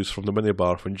on the booze from the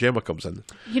minibar when Gemma comes in.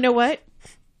 You know what?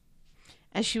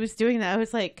 As she was doing that, I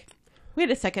was like, wait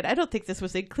a second, I don't think this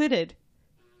was included.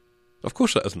 Of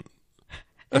course it isn't.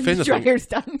 And If the anything, dryer's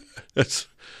done. it's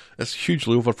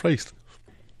hugely overpriced.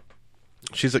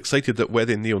 She's excited that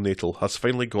Wedding Neonatal has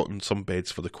finally gotten some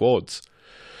beds for the quads.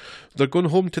 They're going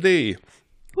home today.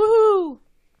 Woohoo!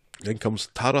 Then comes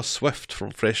Tara Swift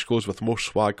from Freshco's with more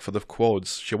swag for the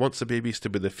quads. She wants the babies to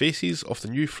be the faces of the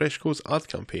new Freshco's ad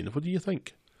campaign. What do you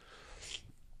think?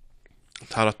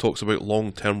 Tara talks about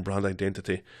long-term brand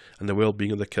identity and the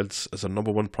well-being of the kids as her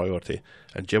number one priority,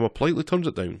 and Gemma politely turns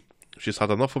it down. She's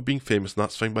had enough of being famous, and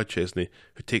that's fine by Chesney,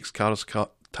 who takes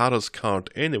Tara's card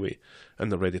anyway,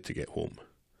 and they're ready to get home.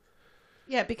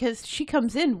 Yeah, because she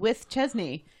comes in with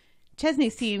Chesney. Chesney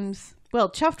seems, well,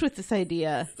 chuffed with this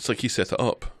idea. It's like he set it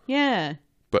up. Yeah.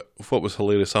 But what was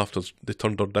hilarious after they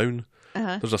turned her down,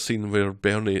 Uh-huh. there's a scene where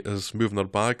Bernie is moving her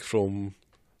bag from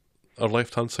her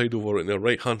left hand side over and her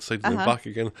right hand side and then back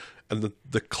again, and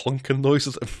the clunking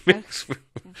noises it makes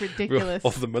ridiculous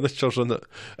of the miniatures in it,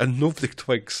 and nobody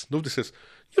twigs. Nobody says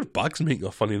your bag's making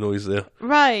a funny noise there,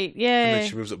 right? Yeah, and then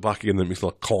she moves it back again and it makes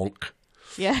like clonk.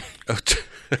 Yeah,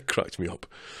 it cracked me up.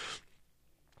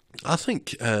 I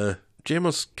think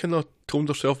Gemma's kind of toned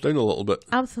herself down a little bit.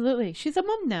 Absolutely, she's a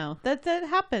mum now. That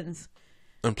happens.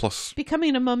 And plus,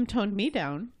 becoming a mum toned me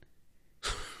down.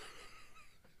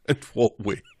 In what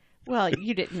way? Well,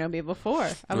 you didn't know me before.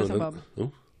 I was a mum.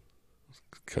 Oh,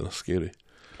 kind of scary.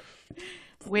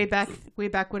 Way back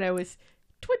when I was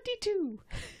 22.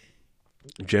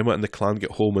 Gemma and the clan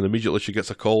get home, and immediately she gets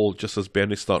a call just as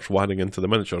Bernie starts wadding into the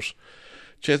miniatures.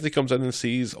 Chesney comes in and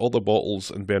sees all the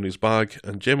bottles in Bernie's bag,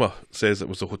 and Gemma says it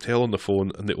was the hotel on the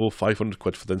phone and they owe 500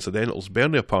 quid for the incidentals.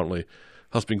 Bernie apparently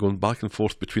has been going back and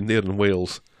forth between there and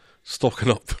Wales, stocking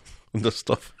up on this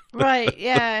stuff. Right,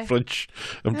 yeah. Fridge.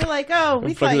 And they're like, oh,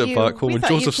 we thought you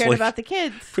cared about the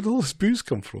kids. Where did all this booze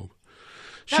come from?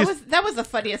 That was the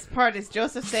funniest part, is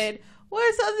Joseph saying,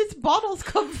 where's all these bottles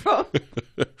come from?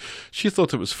 She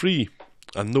thought it was free,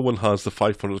 and no one has the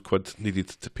 500 quid needed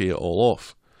to pay it all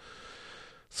off.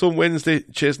 So on Wednesday,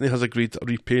 Chesney has agreed a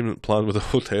repayment plan with the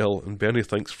hotel, and Bernie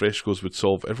thinks Freshco's would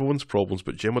solve everyone's problems,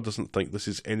 but Gemma doesn't think this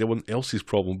is anyone else's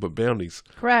problem but Bernie's.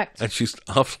 Correct. And she's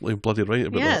absolutely bloody right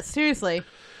about that. Yeah, seriously.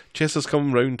 Ches has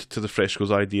come round to the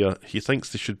Freshco's idea. He thinks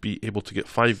they should be able to get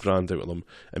 $5,000 out of them,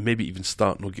 and maybe even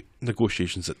start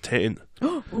negotiations at 10.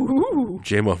 Ooh.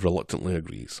 Gemma reluctantly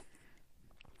agrees.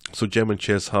 So Gemma and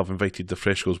Ches have invited the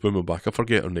Freshco's woman back. I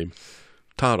forget her name.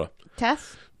 Tara.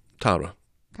 Tess? Tara.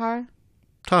 Cara?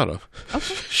 Tara.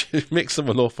 Okay. She makes them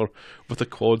an offer with the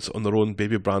quads on their own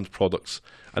baby brand products,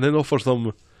 and then offers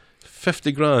them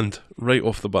 $50,000 right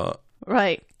off the bat.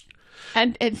 Right.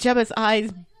 And Gemma's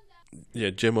eyes.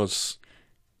 Yeah, Gemma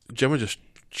just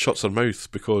shuts her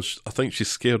mouth because I think she's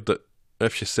scared that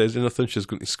if she says anything, she's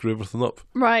going to screw everything up.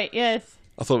 Right, yes.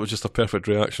 I thought it was just a perfect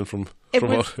reaction from her. It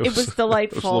was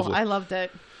delightful. It was I loved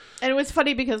it. And it was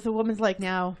funny because the woman's like,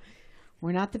 now,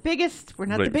 we're not the biggest. We're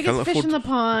not right, the biggest fish in the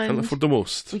pond. Can't afford the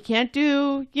most. We can't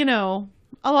do,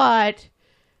 a lot.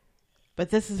 But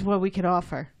this is what we can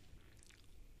offer.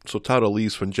 So Tara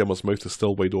leaves when Gemma's mouth is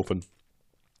still wide open.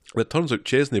 And it turns out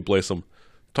Chesney, bless him,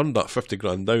 turned that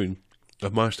 $50,000 down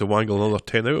and managed to wangle another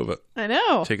 10 out of it. I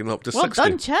know. Taking it up to well 60. Well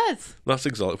done, Ches. That's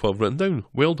exactly what I've written down.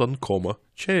 Well done,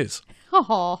 Ches.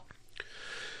 Aww.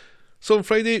 So on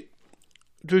Friday,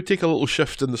 do take a little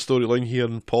shift in the storyline here,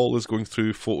 and Paul is going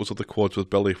through photos of the quads with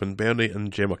Billy when Bernie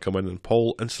and Gemma come in, and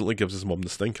Paul instantly gives his mum the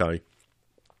stink eye.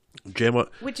 Gemma...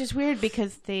 Which is weird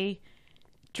because they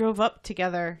drove up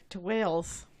together to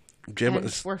Wales. Gemma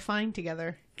we're fine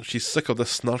together. She's sick of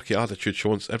this snarky attitude. She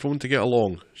wants everyone to get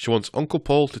along. She wants Uncle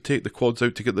Paul to take the quads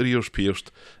out to get their ears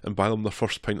pierced and buy them their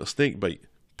first pint of snake bite.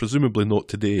 Presumably not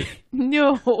today.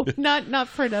 No, not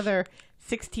for another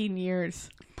 16 years.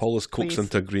 Paul is coaxed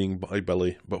into agreeing by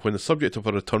Billy, but when the subject of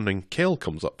her returning Kel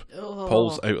comes up,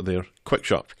 Paul's out of there, quick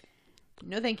sharp.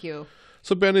 No thank you.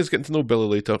 So Bernie's getting to know Billy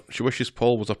later. She wishes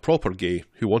Paul was a proper gay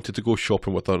who wanted to go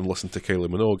shopping with her and listen to Kylie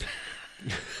Minogue.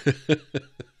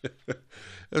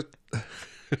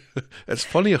 It's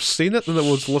funnier saying it than it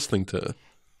was listening to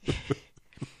it.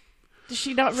 Does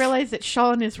she not realize that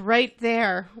Sean is right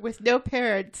there with no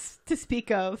parents to speak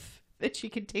of that she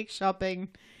can take shopping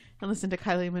and listen to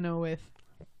Kylie Minogue with?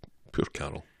 Poor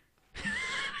Carol.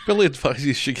 Billy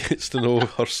advises she gets to know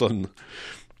her son,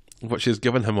 but she's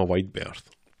given him a wide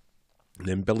berth. And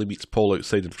then Billy meets Paul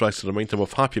outside and tries to remind him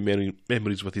of happy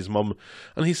memories with his mum,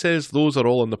 and he says those are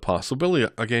all in the past. So Billy,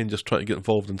 again, just trying to get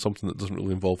involved in something that doesn't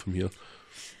really involve him here.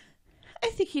 I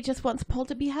think he just wants Paul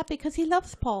to be happy because he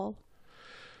loves Paul.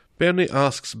 Bernie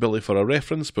asks Billy for a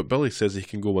reference, but Billy says he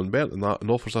can go one better than that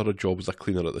and offers her a job as a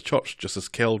cleaner at the church, just as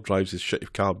Kel drives his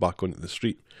shitty car back onto the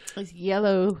street. His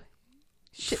yellow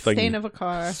shit stain of a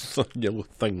car. Yellow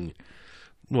thing.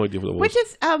 No idea what it was. Which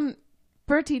is,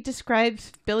 Bertie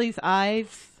describes Billy's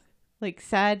eyes like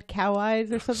sad cow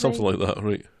eyes or something. Something like that,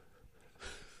 right.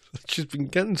 She's been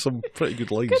getting some pretty good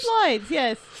lines. Good lines,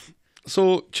 yes.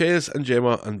 So, Ches and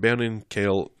Gemma and Bernie and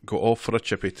Kel go off for a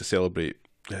chippy to celebrate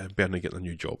Bernie getting a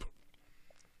new job.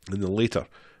 And then later,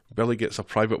 Billy gets a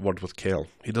private word with Kel.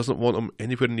 He doesn't want him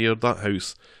anywhere near that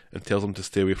house and tells him to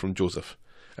stay away from Joseph.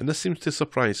 And this seems to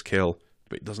surprise Kel,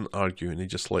 but he doesn't argue and he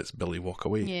just lets Billy walk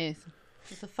away. Yes.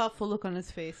 There's a thoughtful look on his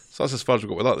face. So that's as far as we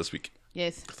got with that this week.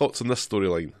 Yes. Thoughts on this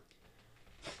storyline?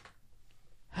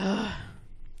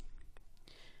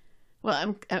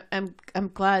 Well, I'm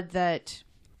glad that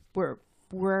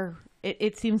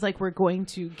it seems like we're going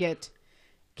to get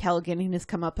Cal getting his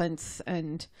comeuppance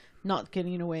and not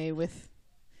getting away with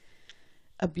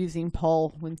abusing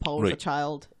Paul when Paul was a Right.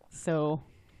 child. So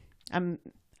I'm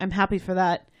happy for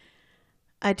that.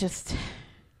 I just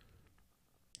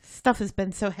stuff has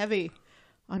been so heavy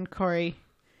on Corey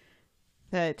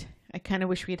that I kind of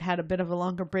wish we'd had a bit of a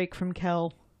longer break from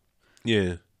Kel.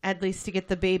 Yeah. At least to get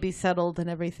the baby settled and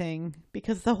everything,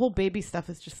 because the whole baby stuff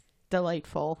is just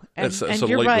delightful. And, It's and a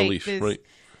you're light right, relief, right?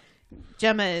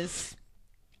 Gemma is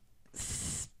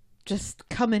just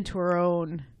come into her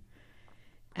own,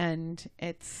 and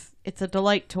it's a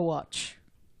delight to watch.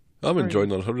 I'm enjoying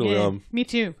her. I really am. Me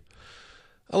too.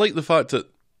 I like the fact that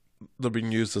they're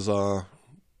being used as the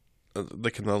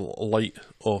kind of light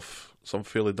of some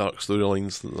fairly dark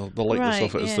storylines. The lightness Right,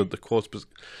 of it is yeah. the cause.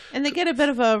 And they get a bit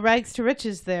of a rags to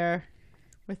riches there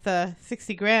with the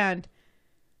 60 grand.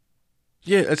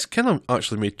 Yeah, it's kind of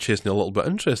actually made Chesney a little bit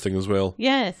interesting as well.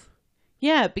 Yes.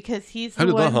 Yeah, because he's How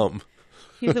the did one, that happen?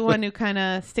 he's the one who kind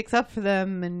of sticks up for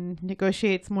them and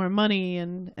negotiates more money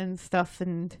and stuff.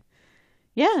 And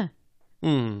yeah.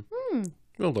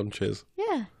 Well done, Ches.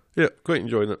 Yeah. Yeah, quite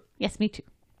enjoying it. Yes, me too.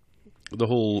 The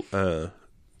whole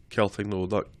Kel thing, though,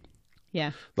 that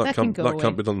Yeah. That can can't go that away.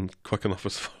 can't be done quick enough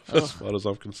as far as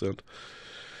I'm concerned.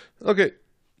 Okay,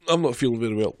 I'm not feeling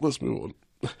very well. Let's move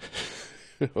on.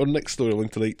 Our next storyline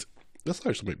tonight. This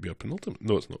actually might be a penultimate.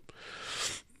 No, it's not.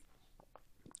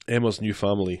 Emma's new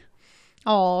family.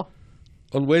 Oh.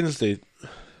 On Wednesday,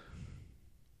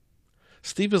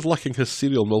 Steve is licking his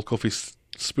cereal milk off his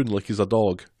spoon like he's a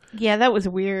dog, Yeah, that was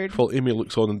weird. while Amy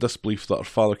looks on in disbelief that her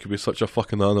father could be such a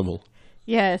fucking animal.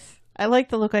 Yes. I like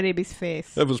the look on Amy's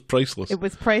face. It was priceless. It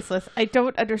was priceless. I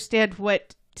don't understand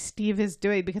what Steve is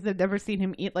doing because I've never seen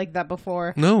him eat like that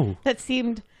before. No. That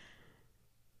seemed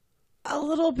a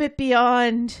little bit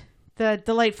beyond the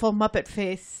delightful Muppet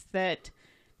face that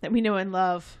we know and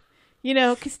love. You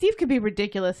know, because Steve can be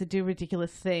ridiculous and do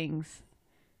ridiculous things.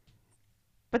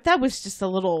 But that was just a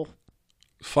little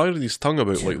Firing his tongue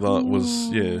about like that was,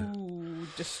 yeah.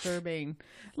 disturbing.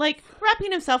 Like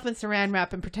wrapping himself in saran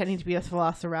wrap and pretending to be a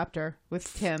velociraptor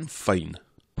with Tim. Fine.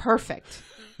 Perfect.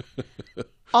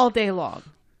 All day long.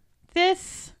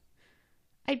 This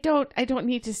I don't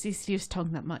need to see Steve's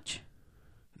tongue that much.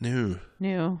 No.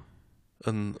 No.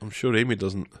 And I'm sure Amy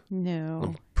doesn't. No.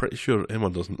 I'm pretty sure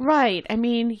Emma doesn't. Right. I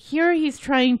mean, here he's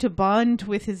trying to bond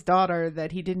with his daughter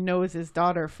that he didn't know was his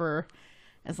daughter for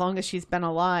as long as she's been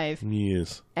alive.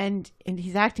 Yes. And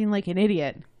he's acting like an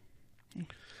idiot.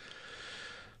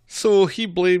 So he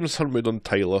blames her mood on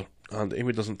Tyler, and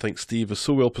Amy doesn't think Steve is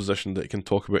so well positioned that he can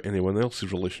talk about anyone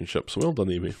else's relationship. So well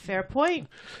done, Amy. Fair point.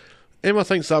 Emma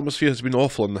thinks the atmosphere has been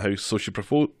awful in the house, so she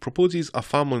proposes a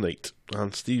family night,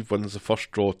 and Steve wins the first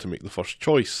draw to make the first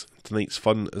choice. Tonight's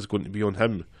fun is going to be on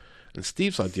him, and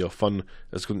Steve's idea of fun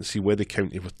is going to see Weddy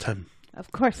County with Tim.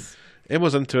 Of course.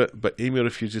 Emma's into it, but Amy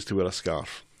refuses to wear a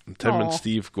scarf. And Tim and Aw.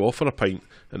 Steve go off for a pint,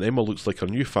 and Emma looks like her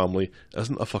new family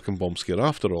isn't a fucking bomb scare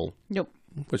after all, Nope.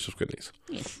 which is quite nice.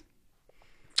 Yes.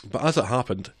 But as it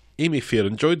happened, Amy Fair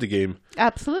enjoyed the game,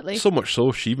 Absolutely. so much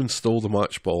so she even stole the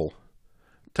match ball.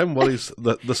 Tim worries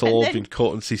that this will And all then- been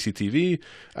caught on CCTV,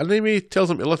 and Amy tells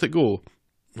him to let it go.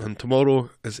 And tomorrow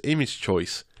is Amy's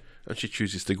choice, and she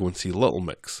chooses to go and see Little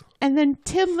Mix. And then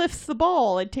Tim lifts the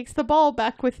ball and takes the ball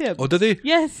back with him. Oh, did he?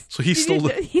 Yes. So he stole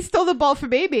the- He stole the ball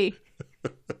from Amy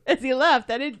as he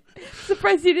left. I didn't.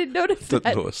 Surprised you didn't notice Didn't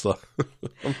that. notice that.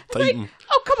 I'm Like, tighten.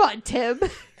 oh come on, Tim.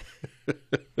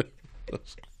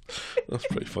 That's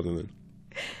pretty funny then.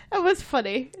 That was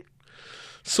funny.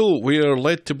 So we are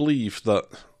led to believe that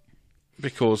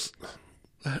because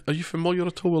are you familiar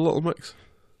at all with Little Mix?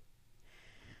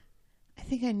 I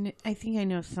think I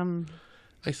know some.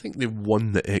 I think they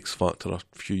won the X Factor a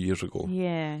few years ago.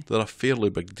 Yeah. They're a fairly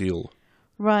big deal.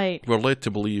 Right. We're led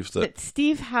to believe that That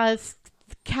Steve has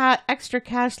extra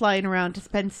cash lying around to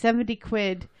spend 70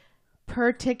 quid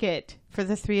per ticket for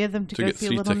the three of them to To go get see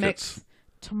 3 Little tickets. Mix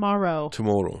tomorrow,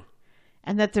 tomorrow,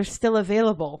 and that they're still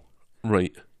available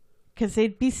right, because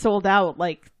they'd be sold out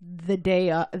like the day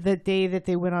that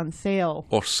they went on sale.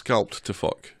 or scalped to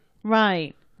fuck.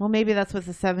 Right. Well, maybe that's what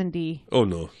the 70. Oh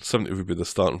no, 70 would be the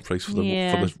starting price for the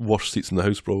Yeah. worst seats in the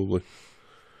house probably.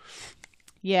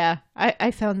 Yeah, I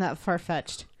found that far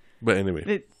fetched. But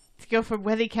anyway, To go from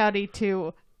Weddy County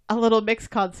to a Little Mix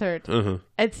concert,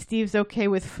 and Steve's okay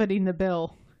with footing the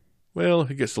bill. well,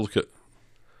 he gets to look at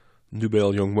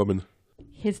Nubile young women.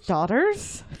 His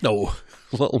daughters? No,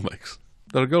 Little Mix.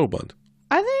 They're a girl band.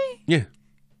 Are they? Yeah,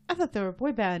 I thought they were a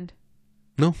boy band.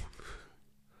 no.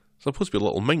 It's supposed to be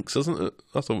Little Minx, isn't it?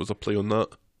 I thought it was a play on that.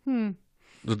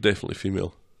 They're definitely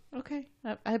female. Okay,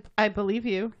 I believe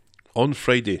you. On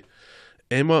Friday,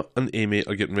 Emma and Amy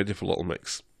are getting ready for Little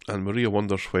Mix, and Maria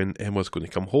wonders when Emma's going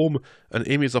to come home, and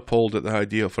Amy's appalled at the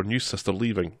idea of her new sister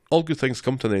leaving. All good things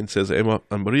come to an end, says Emma,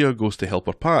 and Maria goes to help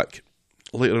her pack.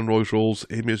 Later in Roy's Rolls,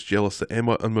 Amy is jealous that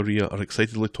Emma and Maria are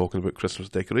excitedly talking about Christmas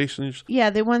decorations. Yeah,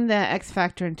 they won the X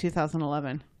Factor in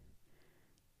 2011.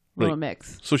 Little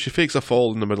mix. So she fakes a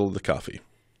fall in the middle of the cafe.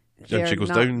 And she goes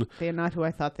down. They're not who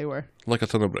I thought they were. Like a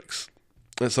ton of bricks.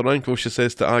 It's a rankle, she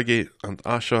says to Aggie, and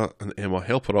Asha and Emma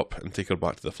help her up and take her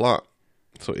back to the flat.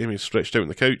 So Amy's stretched out on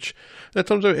the couch, and it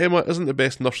turns out Emma isn't the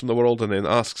best nurse in the world, and then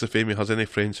asks if Amy has any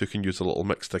friends who can use the little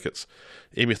mix tickets.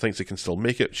 Amy thinks they can still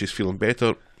make it, she's feeling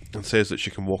better, and says that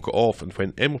she can walk it off, and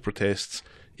when Emma protests,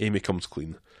 Amy comes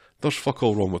clean. There's fuck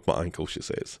all wrong with my ankle, she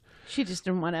says. She just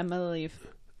didn't want Emma to leave.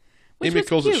 Amy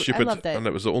calls it stupid, and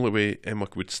it was the only way Emma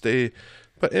would stay.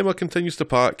 But Emma continues to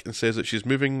pack and says that she's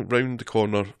moving round the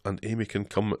corner and Amy can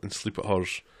come and sleep at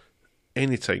hers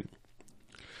anytime.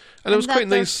 And it was quite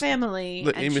nice family,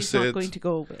 that and Amy she's said, not going to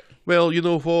go away. well, you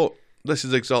know what? This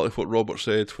is exactly what Robert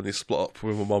said when he split up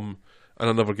with my mum, and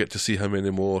I never get to see him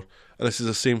anymore. And this is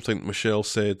the same thing that Michelle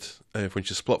said when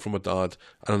she split from her dad,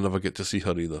 and I never get to see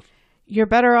her either. You're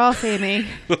better off, Amy.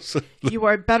 You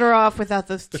are better off without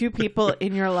those two people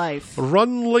in your life.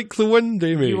 Run like the wind,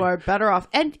 Amy. You are better off.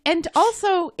 And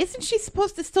also, isn't she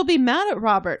supposed to still be mad at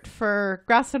Robert for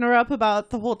grassing her up about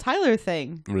the whole Tyler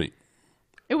thing? Right.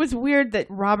 It was weird that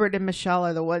Robert and Michelle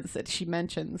are the ones that she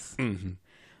mentions. Mm-hmm.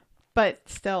 But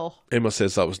still. Emma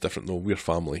says that was different though. We're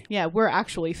family. Yeah, we're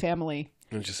actually family.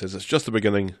 And she says it's just the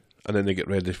beginning, and then they get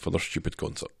ready for their stupid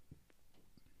concert.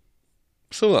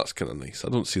 So that's kind of nice. I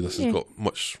don't see this has got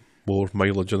much more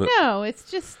mileage in it. No,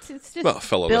 it's just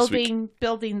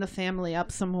building the family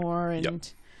up some more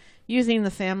and using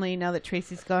the family now that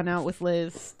Tracy's gone out with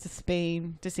Liz to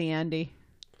Spain to see Andy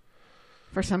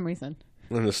for some reason.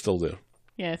 And it's still there.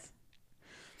 Yes.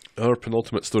 Our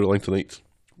penultimate storyline tonight.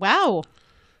 Wow.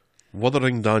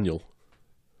 Wuthering Daniel.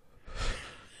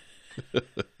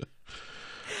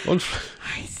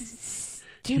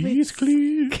 Stupid. He's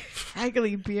clean.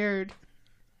 Ugly beard.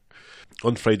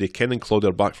 On Friday, Ken and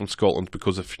Claudia are back from Scotland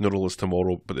because the funeral is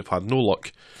tomorrow, but they've had no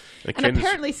luck. And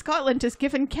apparently Scotland has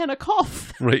given Ken a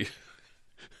cough. Right.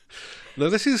 Now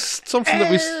this is something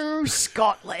that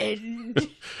Scotland.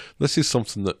 This is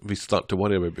something that we start to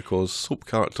worry about because soap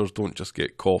characters don't just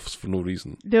get coughs for no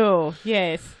reason. No,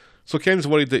 yes. So Ken's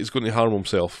worried that he's going to harm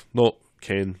himself. Not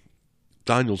Ken.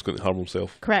 Daniel's going to harm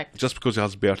himself. Correct. Just because he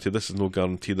has Bertie, this is no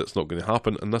guarantee that's not going to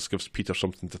happen, and this gives Peter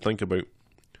something to think about.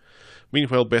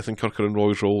 Meanwhile, Beth and Kirk are in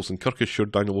Roy's Rolls, and Kirk is sure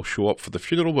Daniel will show up for the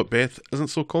funeral, but Beth isn't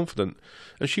so confident,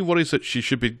 and she worries that she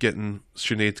should be getting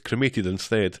Sinead cremated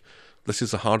instead. This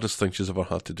is the hardest thing she's ever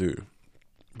had to do,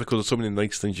 because there's so many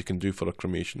nice things you can do for a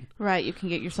cremation. Right, you can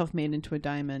get yourself made into a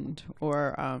diamond,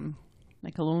 or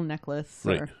like a little necklace,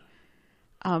 right.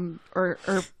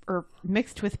 or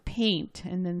mixed with paint,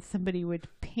 and then somebody would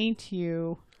paint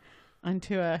you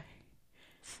onto a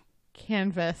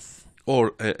canvas.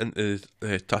 Or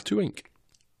tattoo ink.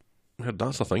 I heard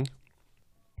that's a thing.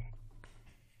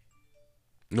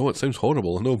 No, it sounds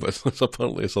horrible, I know, but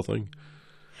apparently it's a thing.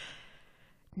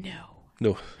 No.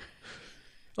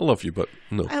 I love you, but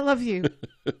no. I love you,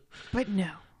 but no.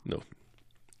 No.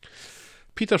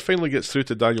 Peter finally gets through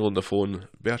to Daniel on the phone.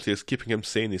 Bertie is keeping him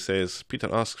sane, he says.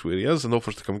 Peter asks where he is and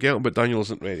offers to come get him, but Daniel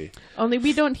isn't ready. Only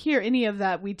we don't hear any of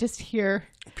that. We just hear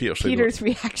Peter's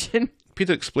reaction.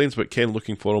 Peter explains about Ken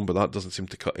looking for him, but that doesn't seem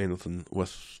to cut anything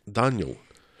with Daniel.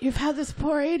 You've had this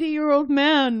poor 80-year-old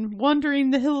man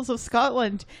wandering the hills of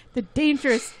Scotland, the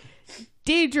dangerous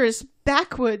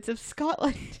backwoods of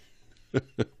Scotland.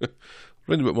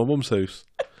 Round about my mum's house.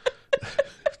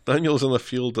 Daniel's in a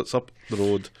field that's up the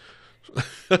road.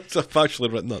 I've actually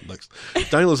written that next.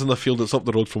 Daniel's in a field that's up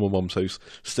the road from my mum's house,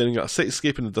 staring at a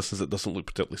cityscape in the distance that doesn't look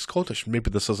particularly Scottish. Maybe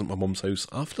this isn't my mum's house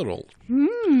after all.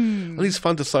 And he's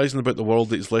fantasising about the world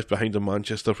that he's left behind in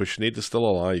Manchester, where Sinead is still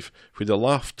alive, where they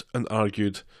laughed and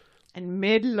argued and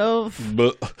made love,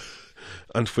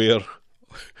 and where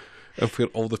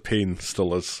all the pain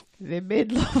still is. They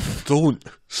made love. Don't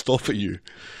stop it, you.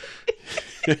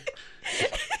 When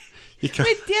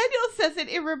Daniel says it,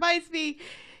 it reminds me.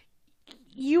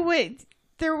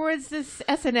 There was this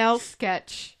SNL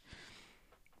sketch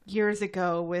years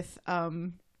ago with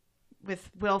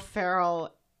Will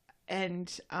Ferrell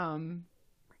and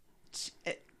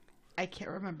I can't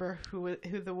remember who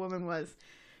the woman was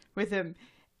with him,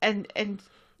 and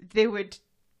they would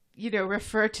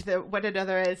refer to one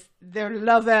another as their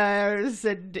lovers,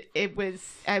 and it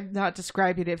was, I'm not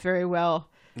describing it very well.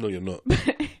 No, you're not.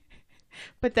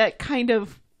 But that kind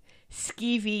of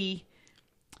skeevy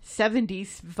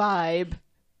 70s vibe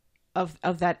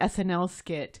of that SNL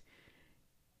skit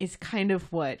is kind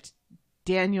of what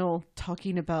Daniel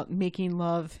talking about making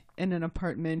love in an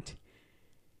apartment.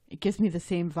 It gives me the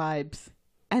same vibes.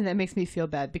 And that makes me feel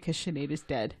bad because Sinead is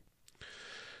dead.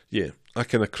 Yeah, I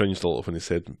kind of cringed a little when he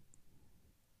said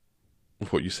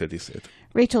what you said he said.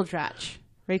 Rachel Dratch.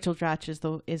 Rachel Dratch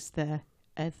is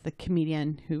the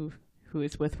comedian who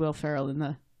is with Will Ferrell in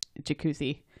the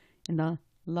jacuzzi in the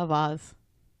Love Oz.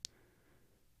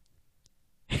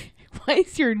 Why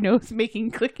is your nose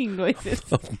making clicking noises?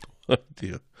 I have no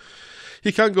idea.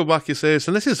 He can't go back, he says,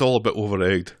 and this is all a bit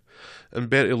over-egged. And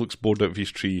Bertie looks bored out of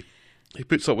his tree. He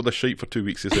puts up with the shite for 2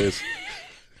 weeks, he says.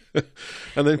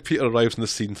 And then Peter arrives in the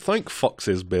scene. Thank fuck,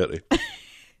 says Bertie.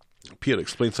 Peter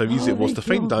explains how easy it was to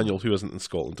find Daniel, who isn't in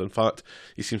Scotland. In fact,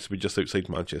 he seems to be just outside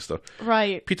Manchester.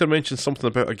 Right. Peter mentions something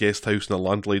about a guest house and a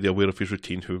landlady aware of his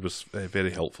routine who was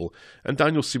very helpful. And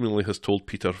Daniel seemingly has told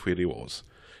Peter where he was.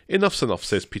 Enough's enough,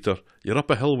 says Peter. You're up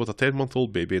a hill with a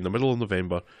 10-month-old baby in the middle of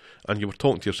November, and you were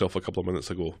talking to yourself a couple of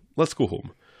minutes ago. Let's go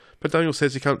home. But Daniel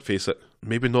says he can't face it.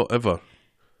 Maybe not ever.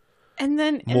 And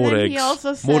then eggs. He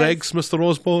also says, more eggs, Mr.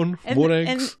 Osborne. More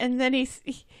eggs. And then he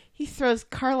throws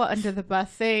Carla under the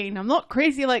bus, saying, "I'm not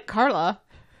crazy like Carla."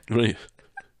 Right.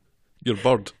 You're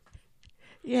bird.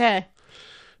 Yeah.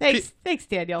 Thanks,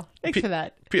 Daniel. Thanks for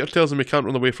that. Peter tells him he can't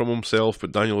run away from himself,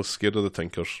 but Daniel is scared of the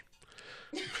Tinkers.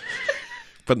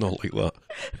 But not like that.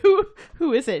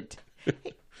 Who is it?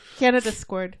 Canada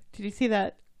scored. Did you see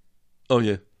that? Oh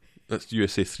yeah, that's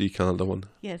USA 3 Canada 1.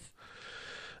 Yes.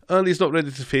 And he's not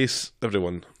ready to face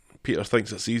everyone. Peter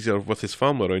thinks it's easier with his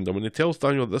family around him, and he tells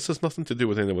Daniel this has nothing to do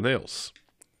with anyone else.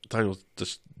 Daniel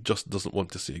just doesn't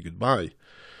want to say goodbye.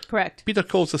 Correct. Peter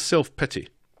calls this self-pity,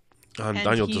 and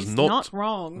Daniel does not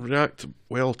wrong. react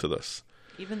well to this.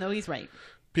 Even though he's right.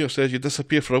 Peter says, you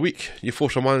disappear for a week. You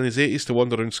force a man in his 80s to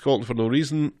wander around Scotland for no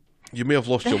reason. You may have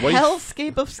lost your wife. The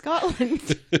hellscape of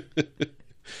Scotland.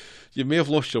 You may have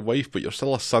lost your wife, but you're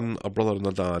still a son, a brother and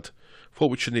a dad. What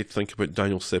would Sinead think about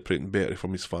Daniel separating Bertie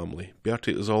from his family?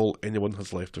 Bertie is all anyone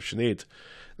has left of Sinead.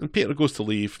 And Peter goes to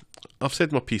leave. I've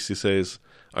said my piece, he says.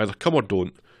 Either come or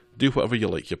don't. Do whatever you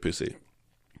like, you pussy.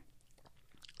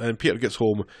 And Peter gets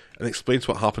home and explains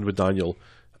what happened with Daniel.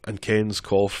 And Ken's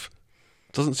cough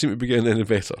doesn't seem to be getting any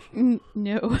better.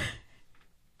 No.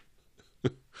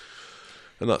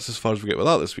 And that's as far as we get with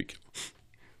that this week.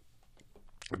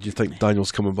 Do you think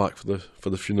Daniel's coming back for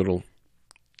the funeral?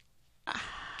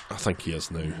 I think he is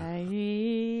now. I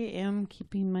am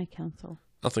keeping my counsel.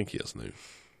 I think he is now.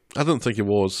 I didn't think he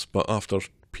was, but after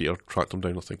Peter tracked him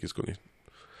down, I think he's going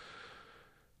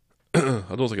to...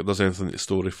 I don't think it does anything to the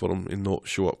story for him and not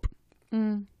show up.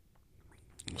 Mm.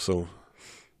 So,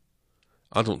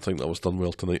 I don't think that was done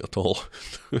well tonight at all.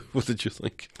 What did you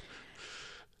think?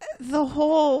 The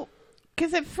whole...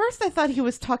 Because at first I thought he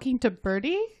was talking to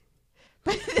Bertie.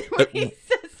 But then when he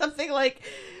said something like,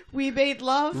 we made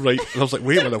love. Right. And I was like,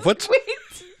 wait a minute, what?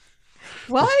 Wait.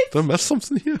 What? Did I miss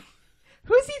something here?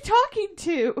 Who's he talking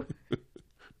to?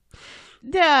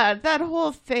 Yeah, that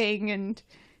whole thing. And,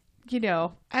 you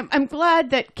know, I'm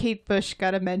glad that Kate Bush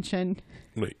got a mention.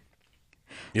 Right.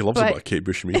 He loves a bit of Kate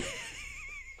Bush, me.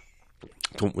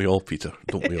 Don't we all, Peter?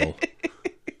 Don't we all?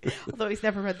 Although he's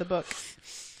never read the book.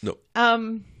 No.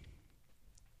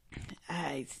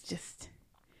 It's just...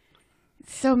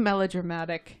 It's so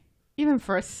melodramatic. Even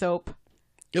for a soap.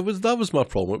 That was my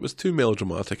problem. It was too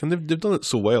melodramatic, and they've done it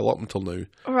so well up until now.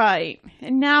 Right.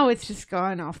 And now it's just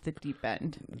gone off the deep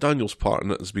end. Daniel's part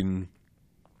in it has been,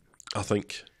 I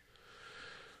think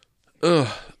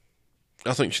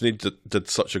Sinead did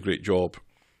such a great job.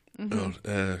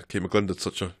 Mm-hmm. Kate McGlynn did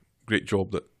such a great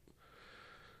job that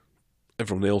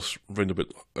everyone else round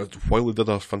about, while they did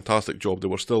a fantastic job, they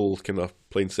were still kind of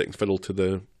playing second fiddle to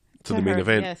the main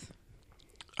event. Yes.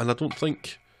 And I don't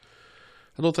think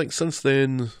since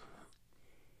then,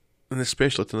 and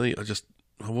especially tonight,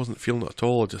 I wasn't feeling it at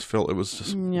all. I just felt it was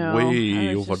just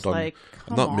way overdone. Like,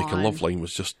 and that making love line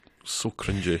was just so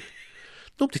cringy.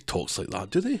 Nobody talks like that,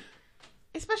 do they?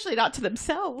 Especially not to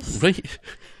themselves. Right.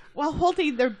 While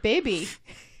holding their baby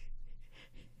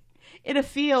in a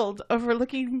field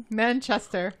overlooking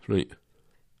Manchester. Right.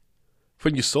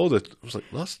 When you saw that, I was like,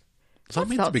 is that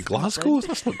meant to be Glasgow?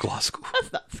 That's not Glasgow.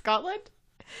 That's not Scotland.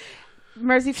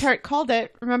 Mersey Tart called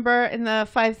it. Remember in the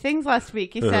 5 Things last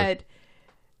week, he said,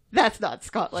 that's not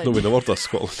Scotland. No, we never that's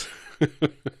Scotland.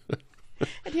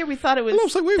 And here we thought it was, and I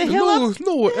was like, wait, the hill outside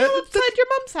your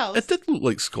mum's house. It did look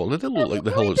like Scotland. It did look like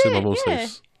the hill outside my mum's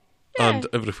house. Yeah. And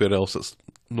everywhere else, it's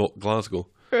not Glasgow.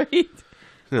 Right.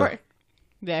 Yeah.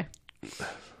 Yeah.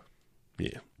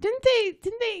 Yeah. Didn't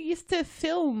they used to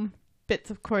film bits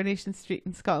of Coronation Street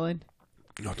in Scotland?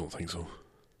 No, I don't think so.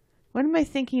 What am I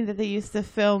thinking that they used to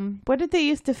film? What did they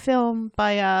used to film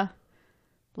by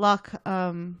Loch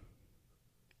Lomond?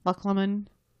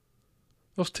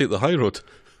 Let's take the high road.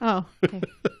 Oh, okay.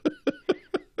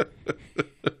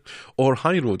 Or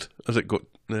High Road, as it got...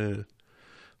 the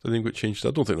name got changed.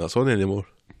 I don't think that's on anymore.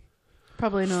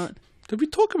 Probably not. Did we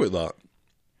talk about that?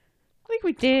 I think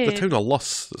we did. The town of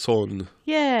Luss that's on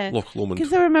Loch Lomond.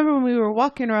 Because I remember when we were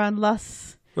walking around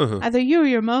Luss, Uh-huh. either you or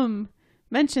your mum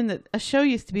mentioned that a show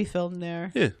used to be filmed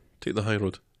there. Yeah, take the high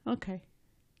road. Okay.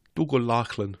 Dougal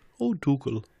Lachlan. Oh,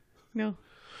 Dougal. No.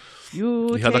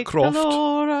 You He had a take croft. the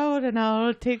low road and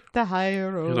I'll take the high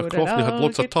road. He had a croft and he had I'll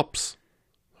lots of get tups.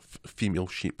 Female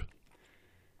sheep.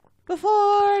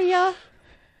 before ya.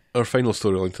 Our final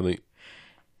storyline tonight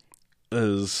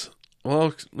is...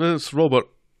 Well, it's Robert.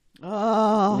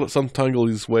 Oh. Let's untangle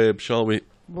his web, shall we?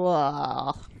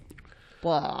 Blah.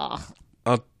 Blah.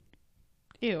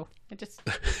 Ew. I just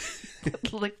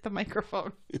licked the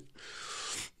microphone.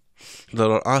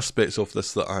 There are aspects of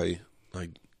this that I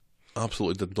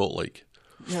absolutely did not like.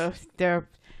 No, they're...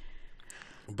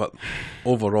 But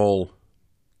overall,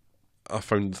 I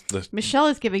found the Michelle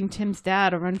is giving Tim's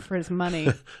dad a run for his money.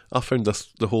 I found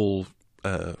the whole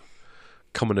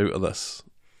coming out of this,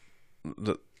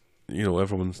 that, you know,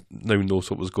 everyone now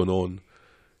knows what was going on,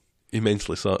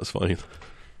 immensely satisfying.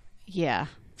 Yeah.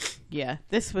 Yeah.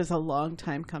 This was a long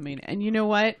time coming. And you know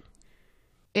what?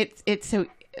 It's so...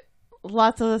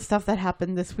 Lots of the stuff that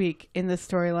happened this week in this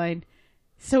storyline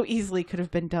so easily could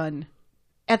have been done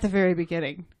at the very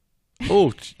beginning.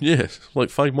 Oh, yeah,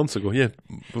 like 5 months ago, yeah,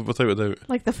 without a doubt.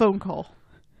 Like the phone call.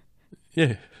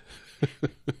 Yeah.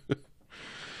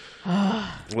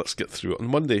 Let's get through it. On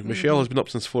Monday, Michelle has been up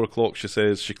since 4 o'clock. She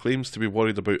says she claims to be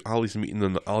worried about Ali's meeting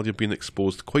and Alia being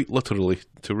exposed quite literally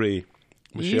to Ray.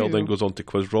 Michelle then goes on to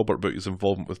quiz Robert about his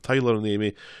involvement with Tyler and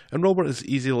Amy, and Robert is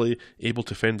easily able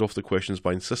to fend off the questions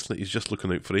by insisting that he's just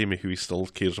looking out for Amy, who he still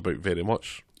cares about very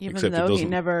much. Even though he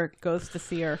never goes to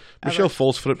see her. Michelle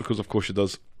falls for it because of course she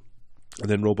does. And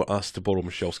then Robert asks to borrow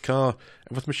Michelle's car,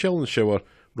 and with Michelle in the shower,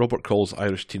 Robert calls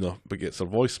Irish Tina but gets her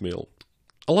voicemail.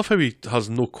 I love how he has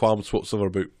no qualms whatsoever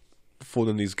about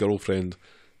phoning his girlfriend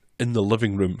in the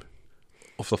living room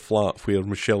of the flat where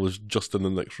Michelle is just in the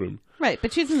next room. Right,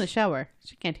 but she's in the shower.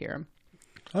 She can't hear him.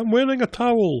 I'm wearing a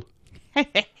towel.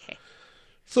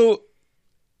 So,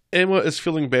 Emma is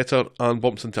feeling better and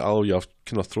bumps into Ali. I've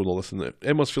kind of thrown all this in there.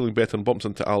 Emma's feeling better and bumps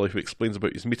into Ali, who explains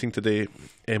about his meeting today.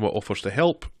 Emma offers to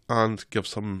help and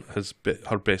gives him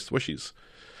her best wishes.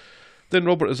 Then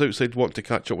Robert is outside wanting to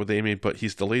catch up with Amy, but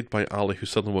he's delayed by Ali, who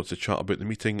suddenly wants to chat about the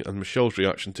meeting and Michelle's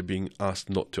reaction to being asked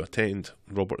not to attend.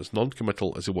 Robert is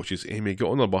non-committal as he watches Amy get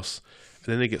on a bus,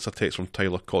 and then he gets a text from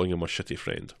Tyler calling him a shitty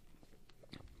friend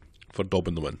for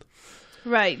dobbing them in.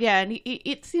 Right, yeah, and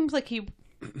it seems like he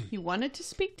wanted to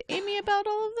speak to Amy about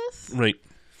all of this. Right.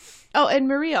 Oh, and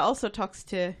Maria also talks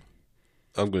to...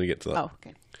 I'm going to get to that. Oh,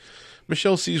 okay.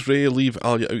 Michelle sees Ray leave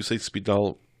Alia outside speed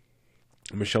dial.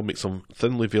 Michelle makes some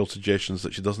thinly veiled suggestions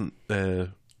that she doesn't...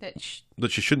 that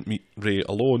she shouldn't meet Ray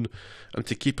alone, and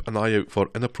to keep an eye out for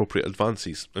inappropriate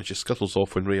advances, and she scuttles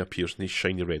off when Ray appears in his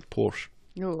shiny red Porsche.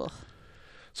 Ugh.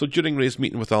 So during Ray's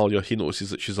meeting with Alia, he notices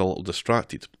that she's a little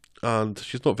distracted, and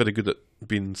she's not very good at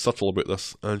being subtle about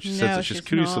this, and she says that she's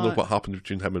curious to know what happened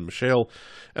between him and Michelle,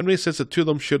 and Ray says that two of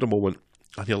them shared a moment,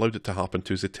 and he allowed it to happen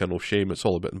to his eternal shame. It's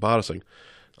all a bit embarrassing.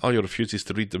 Alia refuses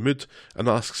to read the mood and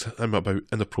asks him about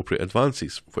inappropriate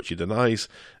advances, which he denies,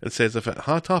 and says if it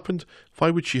had happened,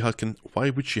 why would she have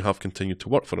continued to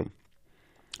work for him?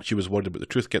 She was worried about the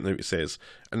truth getting out, he says,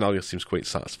 and Alia seems quite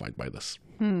satisfied by this.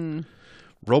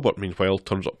 Robert, meanwhile,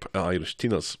 turns up at Irish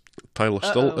Tina's. Tyler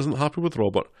still isn't happy with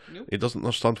Robert. Nope. He doesn't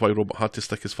understand why Robert had to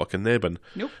stick his fucking neb in.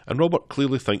 Nope. And Robert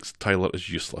clearly thinks Tyler is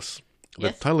useless.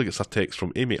 Yes. Then Tyler gets a text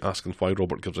from Amy asking why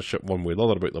Robert gives a shit one way or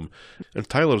another about them. And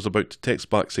Tyler is about to text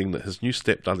back saying that his new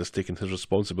stepdad is taking his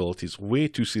responsibilities way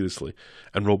too seriously.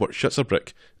 And Robert shits a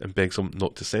brick and begs him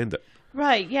not to send it.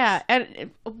 Right, yeah.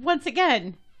 And once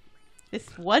again,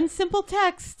 this one simple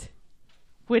text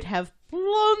would have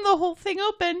blown the whole thing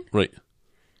open. Right.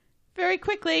 Very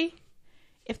quickly,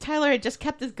 if Tyler had just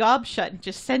kept his gob shut and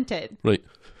just sent it. Right.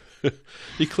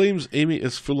 He claims Amy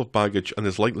is full of baggage and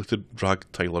is likely to drag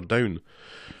Tyler down.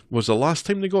 Was the last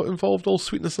time they got involved all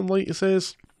sweetness and light, he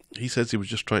says? He says he was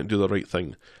just trying to do the right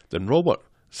thing. Then Robert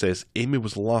says Amy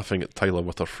was laughing at Tyler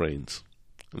with her friends.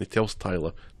 And he tells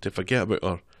Tyler to forget about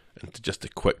her and to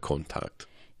quit contact.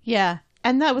 Yeah,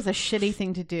 and that was a shitty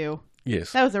thing to do.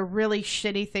 Yes. That was a really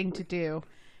shitty thing to do.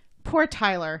 Poor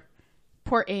Tyler.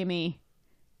 Poor Amy.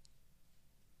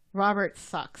 Robert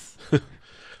sucks.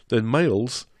 Then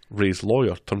Miles Ray's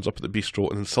lawyer turns up at the bistro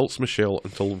and insults Michelle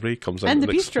until Ray comes in And and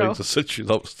the bistro. explains the situation.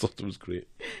 That was great.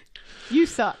 You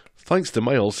suck. Thanks to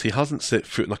Miles, he hasn't set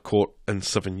foot in a court in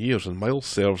 7 years, and Miles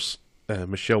serves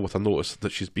Michelle with a notice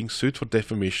that she's being sued for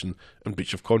defamation and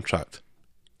breach of contract.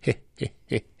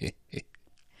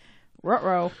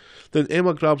 Ruh-roh. Then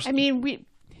Emma grabs... I mean,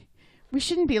 we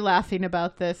shouldn't be laughing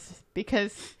about this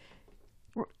because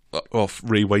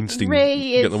Ray Weinstein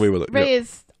Ray is getting away with it. Ray Yeah.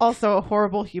 is also a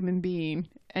horrible human being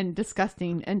and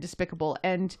disgusting and despicable.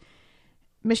 And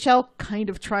Michelle kind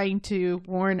of trying to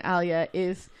warn Alia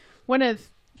is one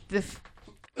of the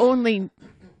only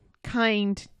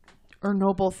kind or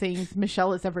noble things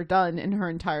Michelle has ever done in her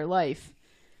entire life.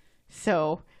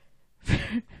 So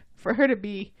for her to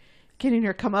be getting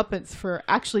her comeuppance for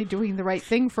actually doing the right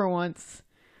thing for once,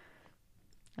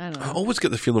 I don't know. I always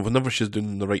get the feeling whenever she's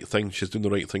doing the right thing, she's doing the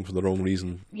right thing for the wrong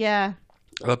reason. Yeah.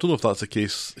 And I don't know if that's the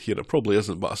case here. It probably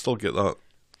isn't, but I still get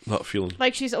that feeling.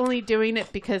 Like she's only doing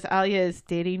it because Alia is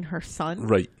dating her son.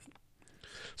 Right.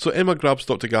 So Emma grabs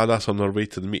Dr. Gadas on her way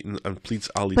to the meeting and pleads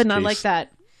Ali's But not case. like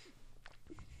that.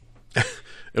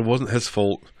 It wasn't his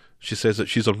fault. She says that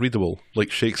she's unreadable,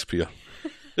 like Shakespeare.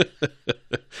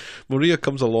 Maria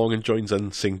comes along and joins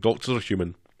in, saying doctors are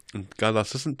human, and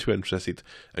Gadas isn't too interested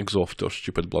and goes off to her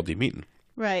stupid bloody meeting.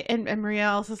 Right. And Maria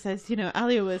also says,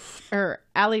 Ali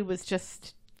was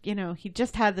just, he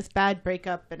just had this bad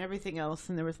breakup and everything else,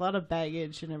 and there was a lot of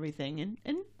baggage and everything.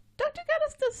 And Dr.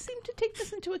 Gaddis does seem to take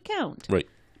this into account. Right.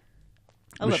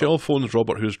 Michelle phones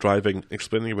Robert, who's driving,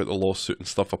 explaining about the lawsuit and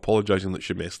stuff, apologising that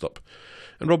she messed up.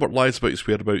 And Robert lies about his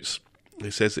whereabouts. He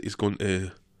says that he's going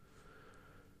to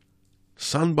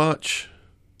Sandbach,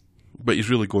 but he's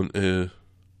really going to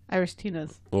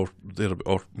Aristina's. or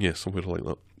somewhere like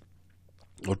that.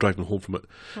 Or driving home from it.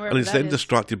 Wherever And he's that then is.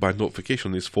 distracted by a notification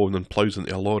on his phone and plows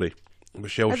into a lorry.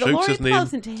 Michelle The shouts lorry his name.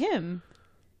 plows into him.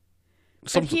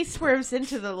 And he swerves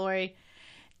into the lorry.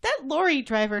 That lorry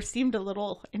driver seemed a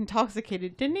little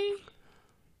intoxicated, didn't he?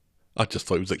 I just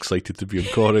thought he was excited to be in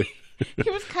Corrie.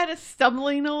 He was kind of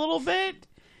stumbling a little bit.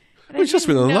 And It's just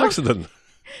been an accident.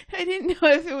 I didn't know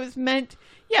if it was meant...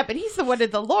 Yeah, but he's the one in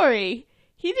the lorry.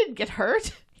 He didn't get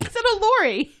hurt. He's in a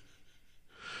lorry.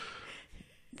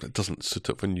 It doesn't suit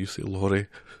it when you say lorry.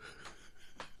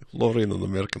 Lorry in an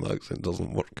American accent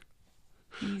doesn't work.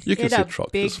 You can say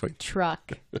truck, big that's fine.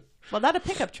 truck. Well, not a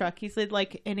pickup truck. He said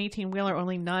like an 18-wheeler,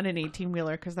 only not an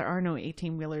 18-wheeler because there are no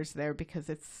 18-wheelers there because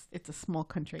it's a small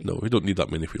country. No, we don't need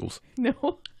that many wheels.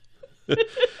 No.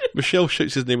 Michelle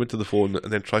shouts his name into the phone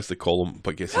and then tries to call him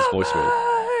but gets his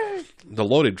voicemail. The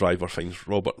lorry driver finds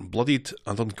Robert bloodied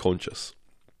and unconscious.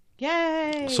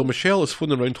 Yay! So Michelle is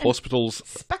phoning around hospitals.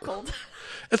 Speckled.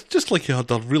 It's just like he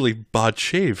had a really bad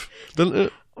shave, didn't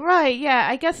it? Right, yeah.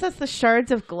 I guess that's the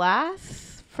shards of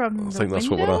glass from I think that's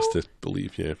what we're asked to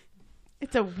believe, yeah.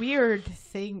 It's a weird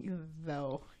thing,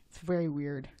 though. It's very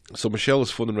weird. So Michelle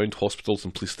is phoning around hospitals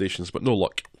and police stations, but no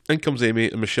luck. In comes Amy,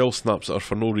 and Michelle snaps at her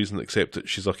for no reason except that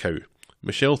she's a cow.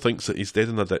 Michelle thinks that he's dead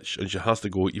in a ditch, and she has to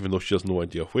go even though she has no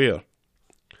idea where.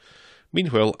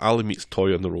 Meanwhile, Ali meets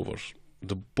Toy and the Rovers.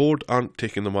 The board aren't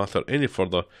taking the matter any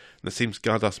further, and it seems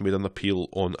Gadas made an appeal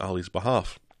on Ali's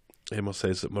behalf. Emma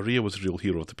says that Maria was the real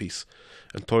hero of the piece,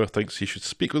 and Toya thinks he should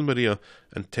speak with Maria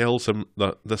and tells him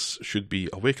that this should be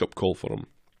a wake-up call for him.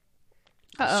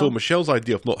 Uh-oh. So Michelle's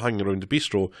idea of not hanging around the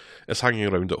bistro is hanging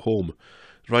around at home.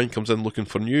 Ryan comes in looking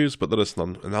for news, but there is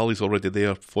none, and Ali's already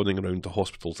there phoning around the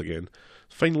hospitals again.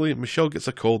 Finally, Michelle gets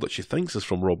a call that she thinks is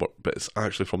from Robert, but it's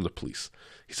actually from the police.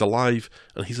 He's alive,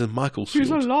 and he's in Macclesfield. He's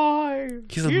alive!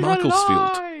 He's in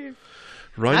Macclesfield. Alive!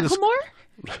 Ryan is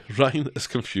Macklemore?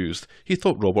 confused. He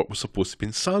thought Robert was supposed to be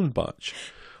in Sandbach.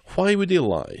 Why would he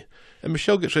lie? And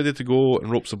Michelle gets ready to go and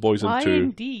ropes the boys Why in too.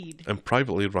 indeed? And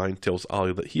privately, Ryan tells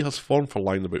Ali that he has form for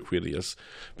lying about where he is,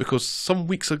 because some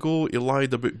weeks ago he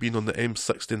lied about being on the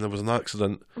M60 and there was an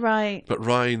accident. Right. But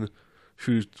Ryan,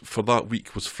 who for that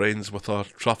week was friends with a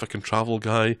traffic and travel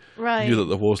guy, Right. knew that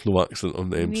there was no accident on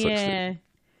the M60.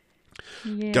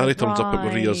 Yeah, Gary turns up at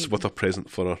Maria's with a present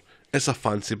for her. It's a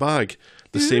fancy bag,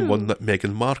 the same one that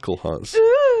Meghan Markle has.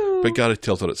 Ooh. But Gary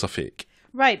tells her it's a fake.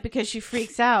 Right, because she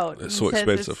freaks out. It's and so says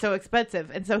expensive. It's so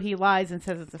expensive. And so he lies and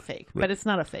says it's a fake. Right. But it's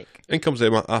not a fake. In comes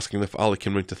Emma asking if Ali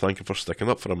came round to thank him for sticking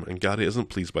up for him, and Gary isn't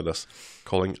pleased by this,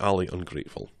 calling Ali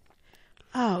ungrateful.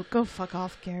 Oh, go fuck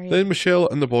off, Gary. Then Michelle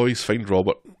and the boys find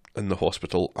Robert in the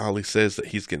hospital. Ali says that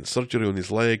he's getting surgery on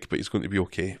his leg, but he's going to be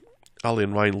okay. Ali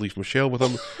and Ryan leave Michelle with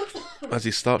him as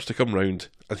he starts to come round,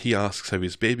 and he asks how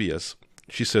his baby is.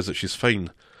 She says that she's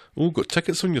fine. Oh, got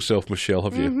tickets on yourself, Michelle,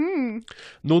 have you? Mm-hmm.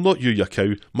 No, not you, you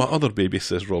cow. My other baby,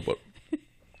 says Robert.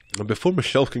 And before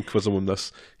Michelle can quiz him on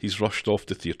this, he's rushed off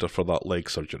to theatre for that leg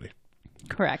surgery.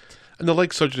 Correct. And the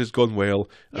leg surgery's gone well,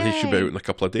 and he should be out in a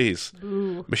couple of days.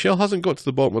 Ooh. Michelle hasn't got to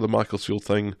the bottom of the Macclesfield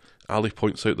thing. Ali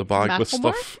points out the bag with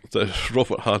Macklemore? stuff that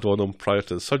Robert had on him prior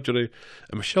to the surgery,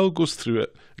 and Michelle goes through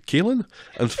it, Kaelin,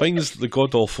 and finds the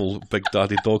god-awful Big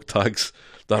Daddy dog tags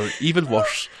that are even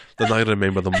worse than I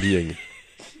remember them being.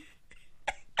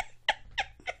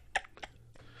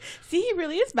 See, he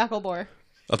really is Macklemore.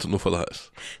 I don't know what that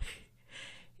is.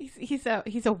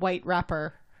 He's a white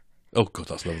rapper. Oh god,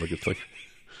 that's never a good thing.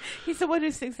 He's the one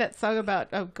who sings that song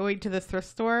about going to the thrift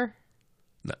store.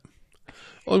 Nah.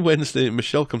 On Wednesday,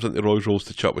 Michelle comes into Roy's Rolls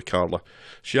to chat with Carla.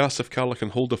 She asks if Carla can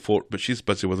hold the fort, but she's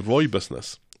busy with Roy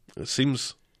business. It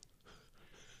seems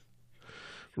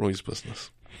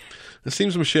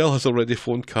Michelle has already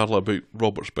phoned Carla about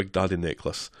Robert's Big Daddy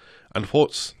necklace. And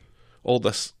what's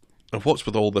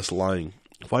with all this lying?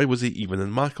 Why was he even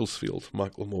in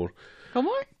Macklemore? Come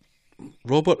on.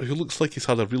 Robert, who looks like he's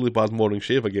had a really bad morning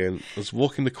shave again, is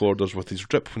walking the corridors with his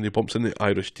drip when he bumps into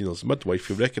Irish Tina's midwife,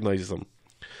 who recognises him.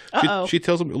 She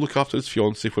tells him to look after his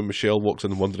fiancée when Michelle walks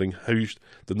in wondering how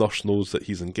the nurse knows that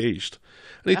he's engaged.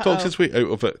 And he talks his way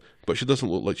out of it, but she doesn't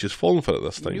look like she's fallen for it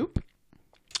this time. Nope.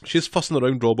 She's fussing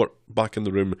around Robert back in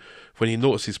the room when he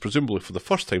notices, presumably for the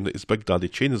first time, that his Big Daddy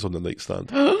chain is on the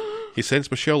nightstand. He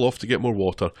sends Michelle off to get more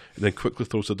water and then quickly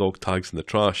throws the dog tags in the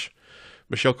trash.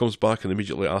 Michelle comes back and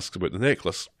immediately asks about the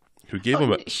necklace. Who gave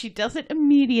him it? She doesn't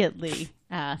immediately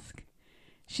ask.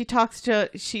 She talks to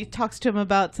him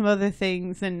about some other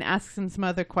things and asks him some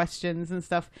other questions and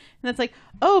stuff. And it's like,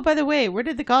 oh, by the way, where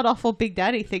did the god-awful Big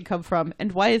Daddy thing come from?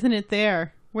 And why isn't it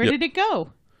there? Where did it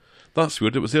go? That's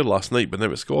weird. It was there last night, but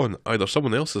now it's gone. Either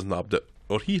someone else has nabbed it,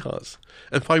 or he has.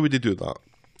 And why would he do that?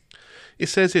 He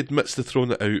says he admits to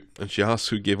throwing it out, and she asks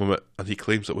who gave him it, and he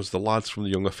claims it was the lads from the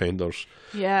Young Offenders.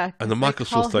 Yeah, and the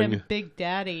Macclesfield thing, him Big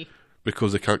Daddy,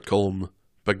 because they can't call him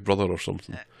Big Brother or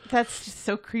something. That's just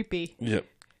so creepy. Yeah.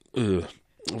 Ugh.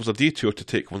 It was a detour to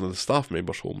take one of the staff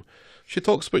members home. She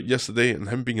talks about yesterday and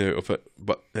him being out of it,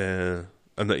 but and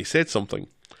that he said something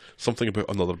about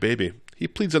another baby. He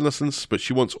pleads innocence, but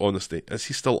she wants honesty. Is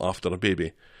he still after a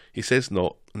baby? He says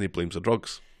not, and he blames the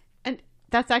drugs. And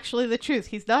that's actually the truth.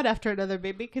 He's not after another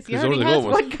baby because he He's already has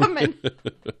one coming.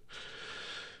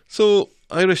 So,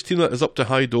 Irish Tina is up to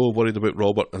high dough, worried about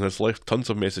Robert, and has left tons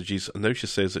of messages, and now she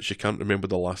says that she can't remember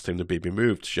the last time the baby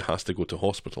moved. She has to go to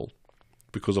hospital.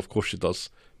 Because of course she does.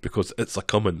 Because it's a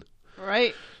coming.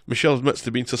 Right. Michelle admits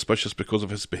to being suspicious because of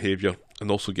his behaviour,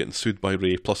 and also getting sued by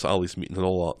Ray, plus Ali's meeting and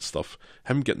all that stuff.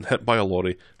 Him getting hit by a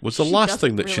lorry was the last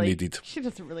thing that she needed. She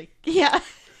doesn't really... Yeah.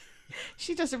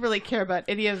 She doesn't really care about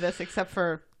any of this except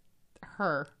for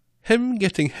her. Him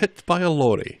getting hit by a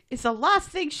lorry. It's the last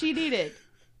thing she needed.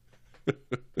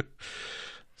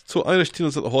 So Irish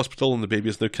Tina's at the hospital and the baby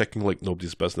is now kicking like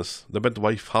nobody's business. The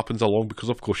midwife happens along because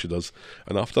of course she does,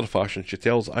 and after a fashion she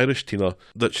tells Irish Tina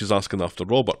that she's asking after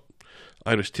Robert.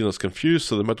 Irish Tina's confused,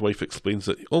 so the midwife explains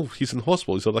that, oh, he's in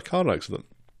hospital, he's had a car accident.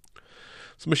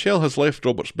 So Michelle has left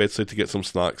Robert's bedside to get some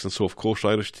snacks, and so of course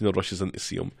Irish Tina rushes in to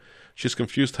see him. She's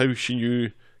confused how she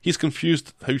knew... He's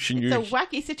confused how she knew... It's a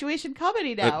wacky situation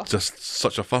comedy now. Just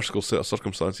such a farcical set of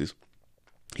circumstances.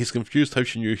 He's confused how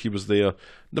she knew he was there.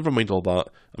 Never mind all that.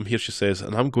 I'm here, she says,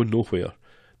 and I'm going nowhere.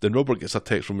 Then Robert gets a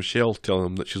text from Michelle telling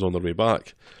him that she's on her way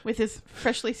back. With his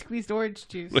freshly squeezed orange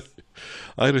juice.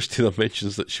 Irish Tina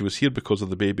mentions that she was here because of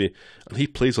the baby, and he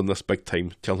plays on this big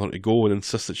time, telling her to go and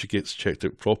insists that she gets checked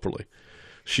out properly.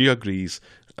 She agrees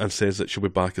and says that she'll be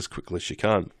back as quickly as she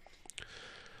can.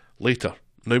 Later,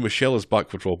 now Michelle is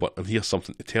back with Robert, and he has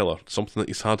something to tell her, something that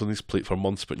he's had on his plate for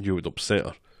months but knew would upset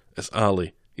her. It's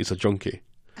Ali. He's a junkie.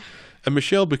 And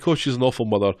Michelle, because she's an awful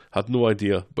mother, had no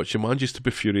idea, but she manages to be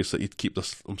furious that he'd keep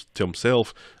this to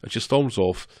himself, and she storms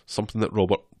off, something that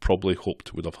Robert probably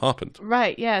hoped would have happened.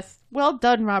 Right, yes. Well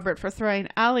done, Robert, for throwing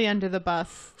Ali under the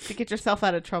bus to get yourself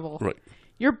out of trouble. Right.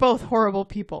 You're both horrible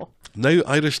people. Now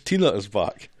Irish Tina is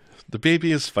back. The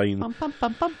baby is fine. And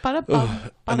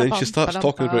then she starts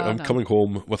talking about him coming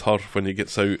home with her when he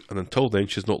gets out, and until then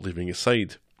she's not leaving his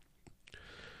side.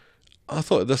 I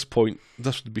thought at this point,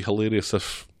 this would be hilarious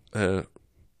if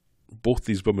both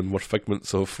these women were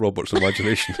figments of Robert's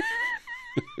imagination.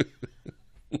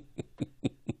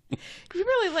 You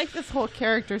really like this whole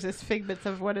characters as figments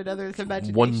of one another's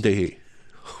imagination. One day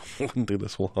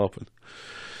this will happen.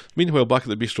 Meanwhile, back at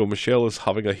the bistro, Michelle is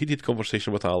having a heated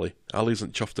conversation with Ali. Ali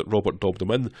isn't chuffed that Robert dobbed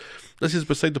him in. This is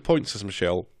beside the point, says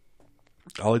Michelle.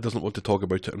 Ali doesn't want to talk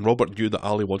about it, and Robert knew that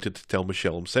Ali wanted to tell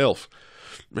Michelle himself.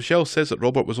 Michelle says that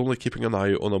Robert was only keeping an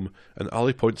eye out on him, and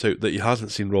Ali points out that he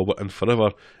hasn't seen Robert in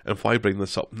forever, and why bring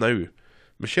this up now?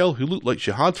 Michelle, who looked like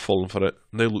she had fallen for it,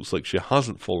 now looks like she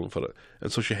hasn't fallen for it,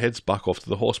 and so she heads back off to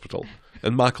the hospital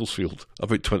in Macclesfield,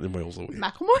 about 20 miles away.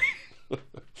 Macklemore?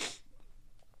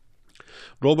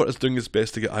 Robert is doing his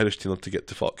best to get Irish Tina to get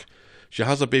to fuck. She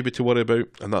has a baby to worry about,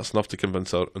 and that's enough to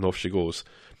convince her, and off she goes.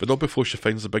 But not before she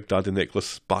finds the Big Daddy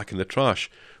necklace back in the trash,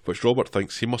 which Robert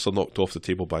thinks he must have knocked off the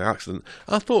table by accident.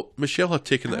 I thought Michelle had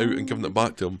taken it out and given it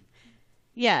back to him.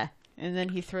 Yeah, and then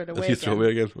he threw it away. Did he throw it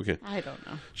away again? Okay. I don't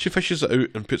know. She fishes it out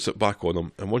and puts it back on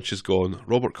him, and once she's gone,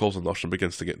 Robert calls a nurse and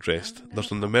begins to get dressed.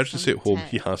 There's an emergency at home,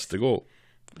 he has to go.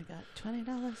 I got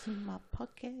 $20 in my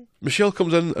pocket. Michelle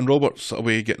comes in and Robert's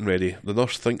away getting ready. The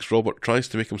nurse thinks Robert tries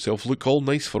to make himself look all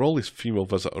nice for all his female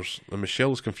visitors, and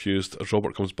Michelle is confused as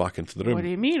Robert comes back into the room. What do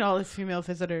you mean, all his female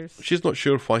visitors? She's not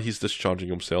sure why he's discharging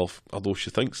himself, although she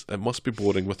thinks it must be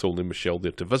boring with only Michelle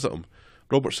there to visit him.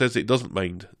 Robert says that he doesn't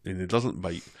mind, and he doesn't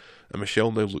bite, and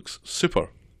Michelle now looks super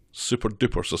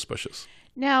duper suspicious.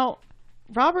 Now,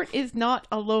 Robert is not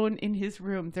alone in his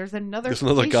room. There's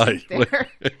another guy there.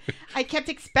 I kept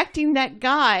expecting that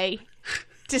guy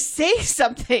to say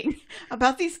something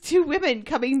about these two women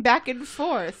coming back and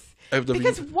forth.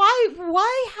 Because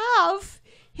why have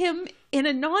him in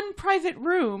a non-private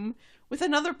room with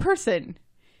another person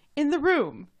in the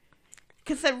room?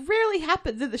 Because that rarely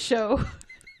happens in the show.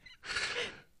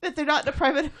 That they're not in a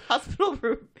private hospital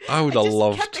room. I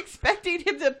just kept expecting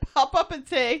him to pop up and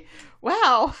say,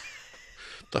 wow.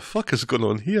 The fuck is going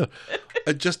on here?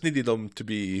 I just needed him to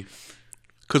be...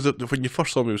 Because when you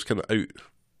first saw him, he was kind of out. It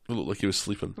looked like he was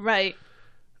sleeping. Right.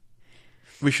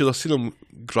 We should have seen him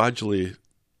gradually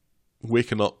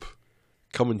waking up,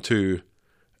 coming to,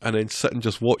 and then sitting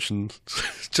just watching,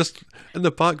 just in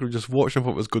the background, just watching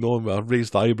what was going on with a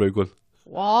raised eyebrow going,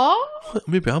 what?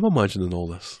 Maybe I'm imagining all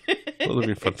this. That would have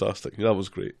been fantastic. That was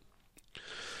great.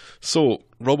 So,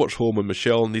 Robert's home and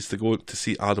Michelle needs to go to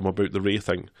see Adam about the Ray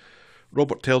thing.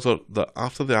 Robert tells her that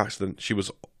after the accident, she was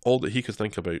all that he could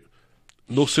think about.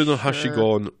 No sooner has she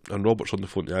gone, and Robert's on the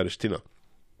phone to Irish Tina.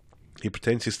 He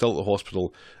pretends he's still at the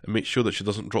hospital and makes sure that she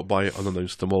doesn't drop by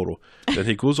unannounced tomorrow. Then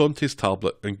he goes on to his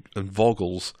tablet and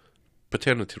Vogel's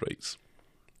paternity rights.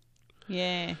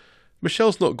 Yeah.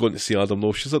 Michelle's not going to see Adam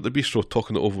though. She's at the bistro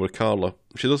talking it over with Carla.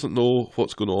 She doesn't know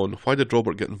what's going on. Why did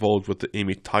Robert get involved with the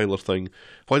Amy Tyler thing?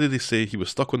 Why did he say he was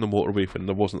stuck on the motorway when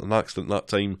there wasn't an accident that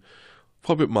time?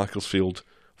 What about Macclesfield?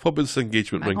 What about this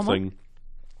engagement ring thing?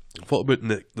 What about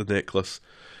the necklace?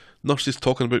 Nurses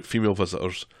talking about female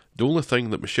visitors. The only thing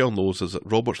that Michelle knows is that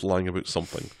Robert's lying about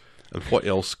something. And what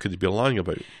else could he be lying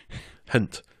about?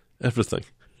 Hint. Everything.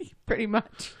 Pretty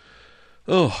much.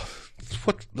 Oh,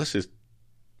 this is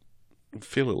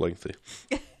fairly lengthy.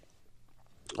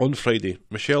 On Friday,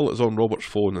 Michelle is on Robert's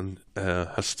phone and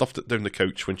has stuffed it down the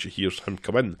couch when she hears him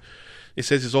come in. He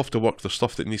says he's off to work, there's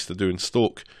stuff that he needs to do in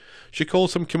Stoke. She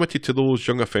calls him committed to those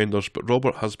young offenders, but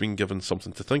Robert has been given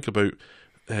something to think about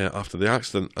after the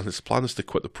accident, and his plan is to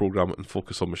quit the programme and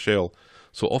focus on Michelle.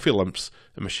 So off he limps,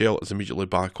 and Michelle is immediately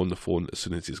back on the phone as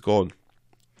soon as he's gone.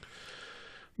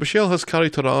 Michelle has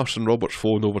carried her arse and Robert's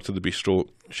phone over to the bistro.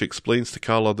 She explains to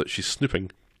Carla that she's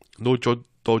snooping. No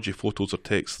dodgy photos or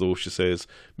texts though, she says.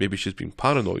 Maybe she's been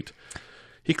paranoid.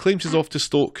 He claims he's off to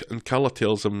Stoke, and Carla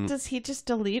tells him... Does he just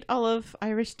delete all of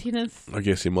Irish Tina's... I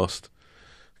guess he must.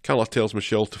 Carla tells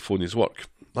Michelle to phone his work.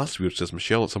 That's weird, says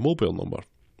Michelle. It's a mobile number.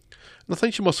 And I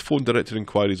think she must phone director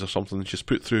inquiries or something, and she's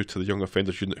put through to the Young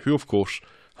Offenders Unit, who, of course,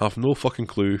 have no fucking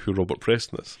clue who Robert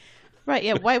Preston is. Right,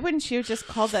 yeah. Why wouldn't you just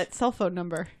call that cell phone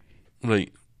number?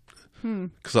 Right.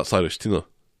 Because that's Irish Tina,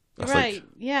 I think. Right,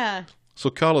 yeah. So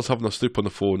Carla's having a snoop on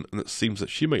the phone, and it seems that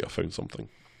she might have found something.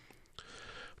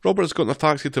 Robert has gotten a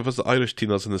taxi to visit Irish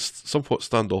Tina's and is somewhat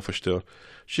standoffish to her.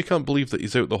 She can't believe that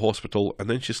he's out of the hospital, and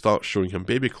then she starts showing him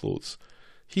baby clothes.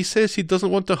 He says he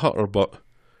doesn't want to hurt her, but...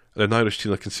 And then Irish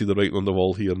Tina can see the writing on the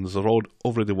wall here, and has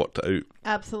already worked it out.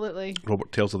 Absolutely.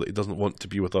 Robert tells her that he doesn't want to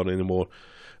be with her anymore.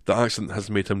 The accident has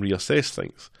made him reassess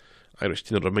things. Irish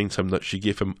Tina reminds him that she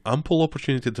gave him ample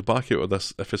opportunity to back out of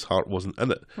this if his heart wasn't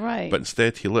in it. Right. But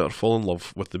instead he let her fall in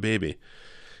love with the baby.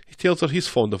 He tells her he's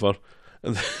fond of her,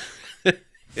 and...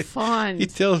 Fond. He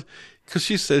tells, because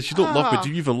she says, "You don't love me, do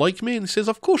you even like me?" And he says,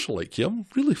 "Of course I like you, I'm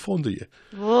really fond of you."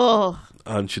 Ugh.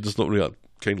 And she does not react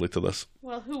kindly to this.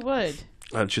 Well, who would?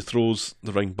 And she throws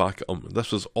the ring back at him.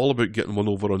 This was all about getting one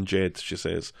over on Jed, she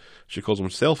says. She calls him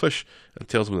selfish and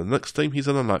tells him the next time he's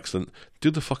in an accident, do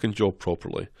the fucking job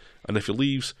properly. And if he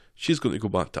leaves, she's going to go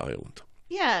back to Ireland.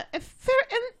 Yeah,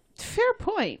 fair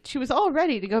point. She was all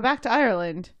ready to go back to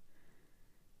Ireland.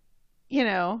 You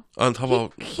know, and have a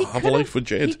life with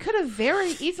Jed. He could have very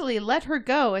easily let her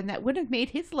go, and that would have made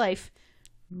his life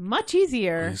much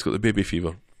easier. And he's got the baby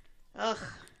fever. Ugh.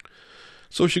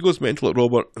 So she goes mental at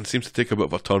Robert and seems to take a bit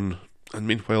of a turn. And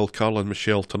meanwhile, Carla and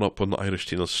Michelle turn up on the Irish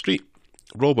Tina's street.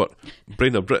 Robert,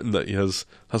 brain of Britain that he has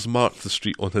marked the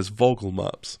street on his Vogel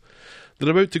maps. They're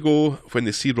about to go when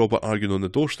they see Robert arguing on the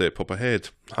doorstep up ahead.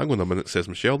 Hang on a minute, says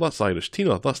Michelle. That's Irish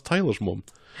Tina. That's Tyler's mum.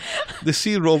 They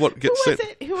see Robert get sent.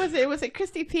 Who was it? Was it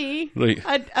Christy P? Right.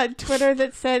 On Twitter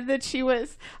that said that she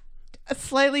was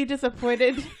slightly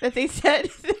disappointed that they said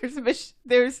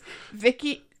there's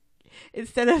Vicky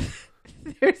instead of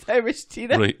there's Irish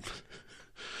Tina. Right.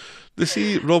 They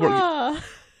see Robert.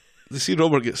 They see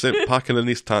Robert get sent packing in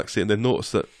his taxi, and they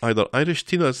notice that either Irish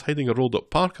Tina is hiding a rolled up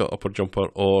parka up her jumper,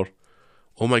 or,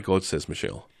 oh my God, says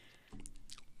Michelle,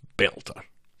 belter.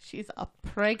 She's a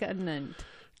pregnant.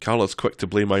 Carla's quick to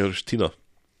blame Irish Tina.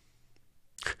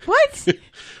 What?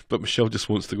 But Michelle just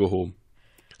wants to go home.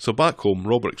 So back home,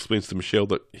 Robert explains to Michelle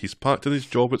that he's packed in his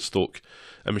job at Stoke,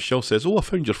 and Michelle says, "Oh, I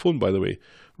found your phone, by the way."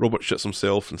 Robert shits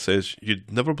himself and says,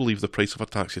 "You'd never believe the price of a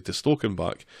taxi to Stoke and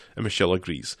back," and Michelle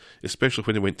agrees, especially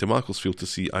when he went to Macclesfield to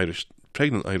see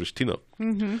pregnant Irish Tina.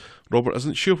 Mm-hmm. Robert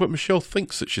isn't sure what Michelle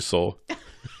thinks that she saw.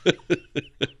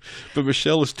 But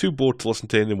Michelle is too bored to listen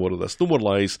to any more of this. No more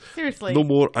lies. Seriously. No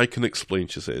more I can explain,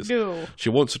 she says. No. She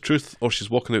wants the truth or she's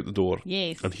walking out the door.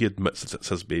 Yes. And he admits that it's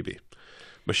his baby.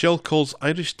 Michelle calls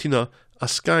Irish Tina a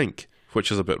skank,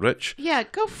 which is a bit rich. Yeah,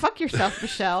 go fuck yourself,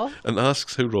 Michelle. And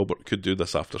asks how Robert could do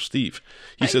this after Steve.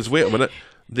 He says, wait a minute,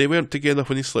 they weren't together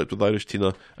when he slept with Irish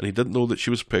Tina, and he didn't know that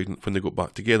she was pregnant when they got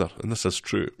back together, and this is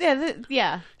true.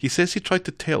 Yeah. He says he tried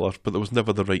to tell her, but there was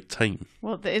never the right time.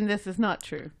 Well, and this is not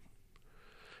true.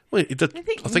 Well, he did. I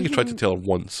think he tried to tell her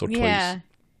once or yeah. twice.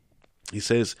 He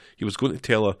says he was going to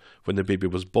tell her when the baby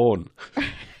was born.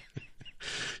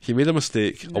 He made a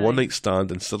mistake, a one-night stand,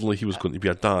 and suddenly he was going to be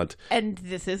a dad. And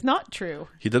this is not true.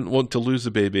 He didn't want to lose the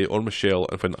baby or Michelle,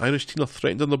 and when Irish Tina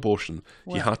threatened an abortion,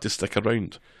 he had to stick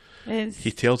around.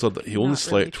 He tells her that he only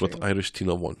slept with Irish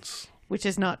Tina once. Which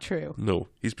is not true. No,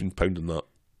 he's been pounding that.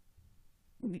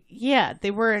 Yeah, they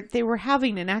were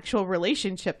having an actual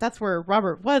relationship. That's where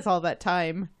Robert was all that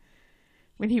time.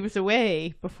 When he was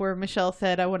away, before Michelle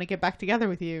said, "I want to get back together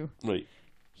with you." Right.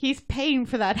 He's paying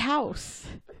for that house.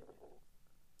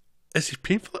 Is he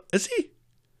paying for that? Is he?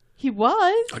 He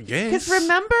was. I guess. Because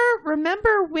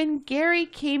remember when Gary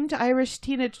came to Irish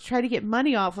Tina to try to get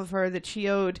money off of her that she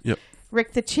owed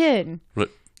Rick the Chin. Right.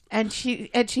 And she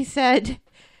said,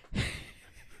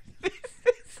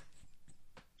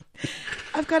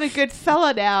 "I've got a good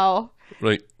fella now."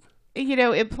 Right. You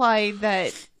know, implying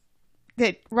that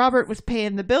Robert was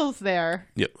paying the bills there.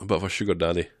 Yep, a bit of a sugar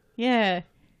daddy. Yeah.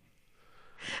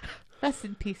 Rest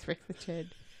in peace, Rick the Chin.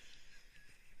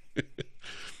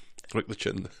 Rick the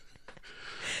Chin.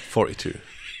 42.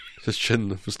 His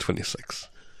chin was 26.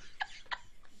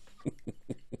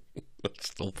 That's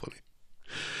still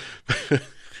funny.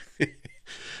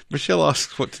 Michelle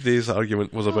asks what today's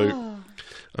argument was about,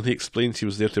 and he explains he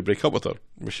was there to break up with her.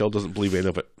 Michelle doesn't believe any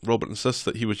of it. Robert insists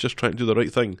that he was just trying to do the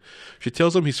right thing. She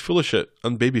tells him he's full of shit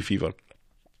and baby fever.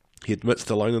 He admits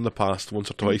to lying in the past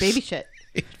once or twice. Baby shit.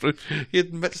 He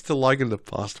admits to lying in the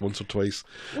past once or twice.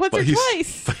 Once or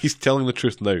twice? But he's telling the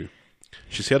truth now.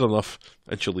 She's had enough,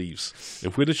 and she leaves.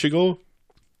 And where did she go?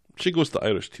 She goes to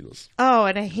Irish Tina's. Oh,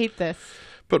 and I hate this.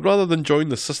 But rather than join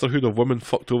the sisterhood of women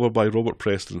fucked over by Robert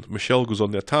Preston, Michelle goes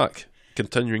on the attack,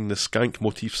 continuing the skank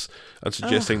motifs and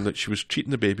suggesting that she was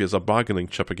treating the baby as a bargaining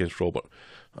chip against Robert.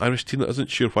 Irish Tina isn't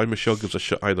sure why Michelle gives a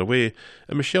shit either way,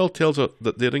 and Michelle tells her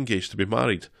that they're engaged to be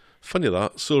married. Funny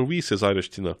that, so are we, says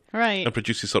Irish Tina. Right. And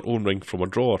produces her own ring from a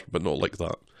drawer, but not like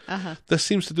that. Uh-huh. This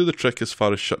seems to do the trick as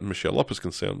far as shutting Michelle up is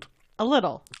concerned. A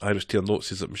little. Irish Tina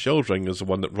notices that Michelle's ring is the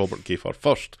one that Robert gave her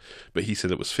first, but he said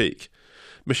it was fake.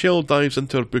 Michelle dives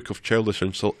into her book of childish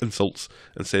insults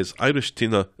and says Irish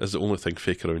Tina is the only thing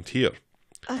fake around here.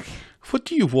 Okay. What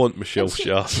do you want, Michelle,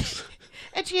 she asks.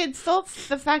 And she insults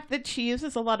the fact that she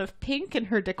uses a lot of pink in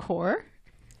her decor.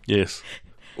 Yes.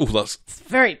 Oh, it's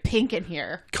very pink in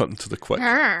here. Cutting to the quick.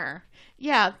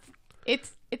 Yeah,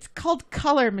 it's called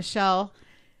color, Michelle.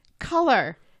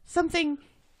 Color. Something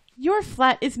your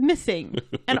flat is missing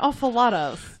an awful lot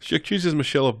of. She accuses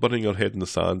Michelle of burning her head in the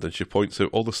sand, and she points out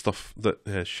all the stuff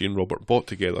that she and Robert bought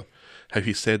together. How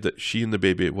he said that she and the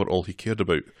baby were all he cared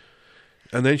about.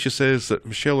 And then she says that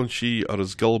Michelle and she are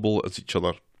as gullible as each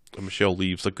other, and Michelle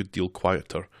leaves a good deal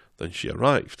quieter than she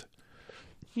arrived.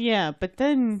 Yeah, but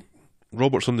then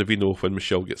Robert's on the vino when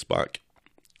Michelle gets back.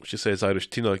 She says Irish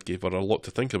Tina gave her a lot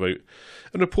to think about,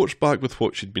 and reports back with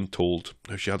what she'd been told,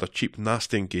 how she had a cheap,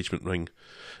 nasty engagement ring.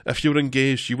 If you were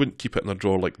engaged, you wouldn't keep it in a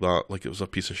drawer like that, like it was a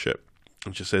piece of shit.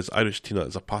 And she says Irish Tina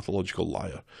is a pathological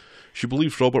liar. She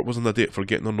believes Robert was on a date for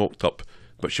getting her knocked up,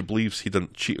 but she believes he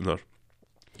didn't cheat on her.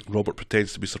 Robert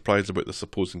pretends to be surprised about the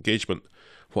supposed engagement.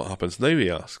 What happens now, he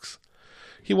asks.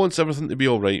 He wants everything to be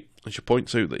alright, and she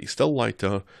points out that he still lied to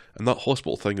her, and that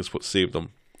hospital thing is what saved him.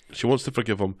 She wants to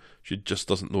forgive him, she just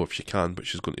doesn't know if she can, but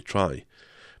she's going to try.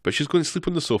 But she's going to sleep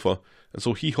on the sofa, and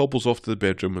so he hobbles off to the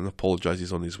bedroom and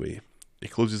apologises on his way. He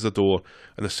closes the door,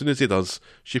 and as soon as he does,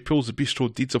 she pulls the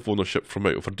bistro deeds of ownership from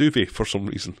out of her duvet for some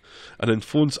reason, and then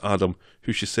phones Adam,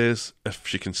 who she says if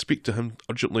she can speak to him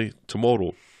urgently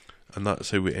tomorrow. And that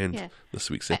is how we end this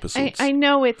week's episodes. I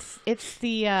know it's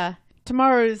the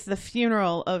tomorrow's the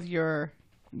funeral of your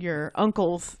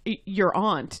uncle's, your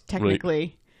aunt, technically.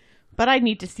 Right. But I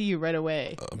need to see you right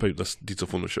away. About this deeds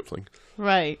of ownership thing.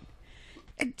 Right.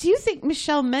 Do you think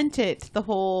Michelle meant it, the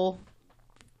whole,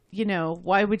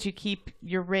 why would you keep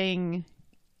your ring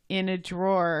in a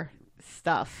drawer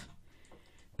stuff?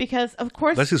 Because, of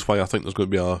course... This is why I think there's going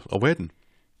to be a wedding.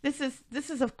 This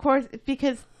is, of course,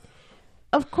 because,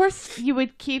 of course, you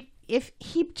would keep... If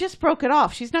he just broke it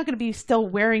off, she's not going to be still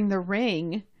wearing the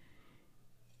ring.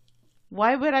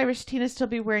 Why would Irish Tina still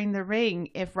be wearing the ring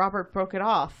if Robert broke it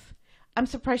off? I'm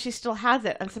surprised she still has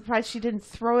it. I'm surprised she didn't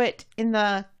throw it in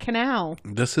the canal.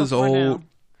 This is all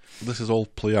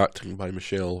play acting by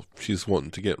Michelle. She's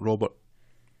wanting to get Robert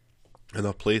in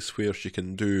a place where she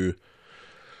can do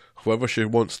whoever she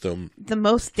wants to. The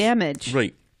most damage.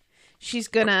 Right. She's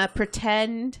going to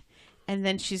pretend, and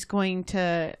then she's going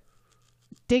to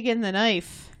dig in the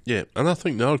knife. Yeah, and I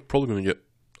think they're probably going to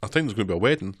I think there's going to be a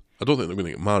wedding. I don't think they're going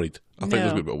to get married. I think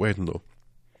there's going to be a wedding, though.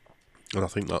 And I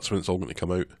think that's when it's all going to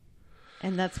come out.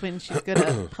 And that's when she's going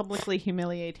to publicly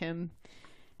humiliate him.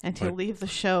 And he'll leave the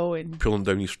show and... pulling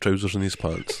down his trousers and his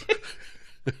pants.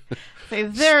 Say,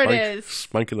 there it is.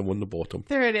 Spanking him on the bottom.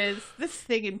 There it is. This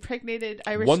thing impregnated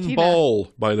Irish Tina. One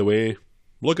ball, by the way.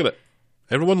 Look at it.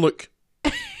 Everyone look.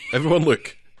 Everyone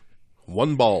look.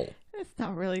 One ball. That's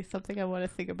not really something I want to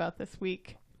think about this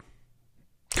week.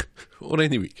 Or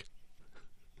any week.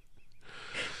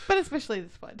 But especially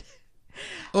this one.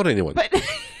 Or anyone. But...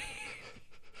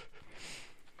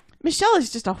 Michelle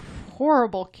is just a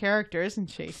horrible character, isn't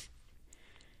she?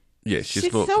 Yeah,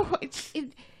 she's not. So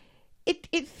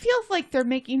it feels like they're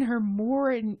making her more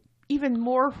and even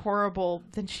more horrible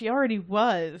than she already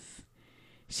was.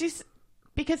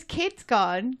 Because Kate's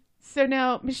gone, so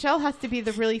now Michelle has to be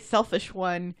the really selfish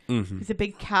one who's a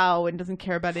big cow and doesn't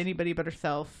care about anybody but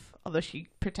herself. Although she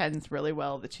pretends really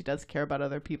well that she does care about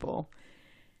other people.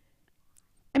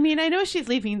 I mean, I know she's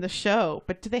leaving the show,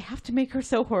 but do they have to make her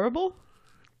so horrible?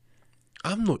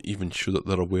 I'm not even sure that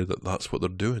they're aware that that's what they're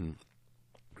doing.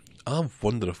 I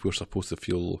wonder if we're supposed to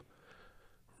feel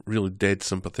really dead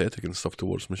sympathetic and stuff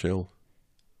towards Michelle.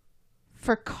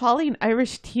 For calling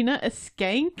Irish Tina a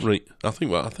skank? Right. I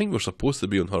think we're supposed to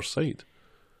be on her side.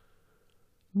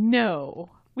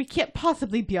 No. We can't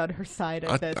possibly be on her side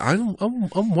of this. I'm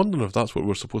wondering if that's what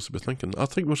we're supposed to be thinking. I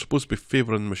think we're supposed to be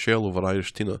favouring Michelle over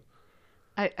Irish Tina.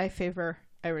 I favour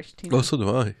Irish Tina. Oh, so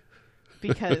do I.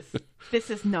 Because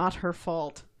this is not her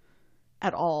fault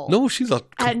at all. No, she's a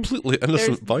completely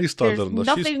innocent bystander in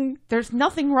this. There's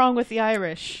nothing wrong with the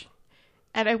Irish.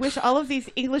 And I wish all of these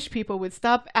English people would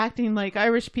stop acting like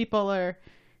Irish people are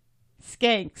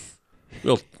skanks.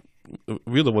 Well,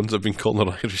 we're the ones that have been calling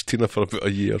her Irish Tina for about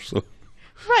a year, so...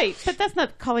 Right, but that's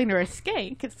not calling her a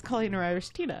skank, it's calling her Irish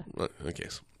Tina. I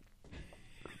guess.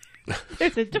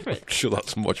 There's a difference. I'm sure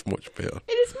that's much, much better.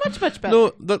 It is much, much better.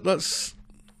 No, that's...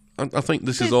 I think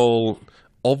this is all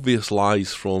obvious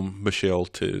lies from Michelle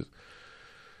to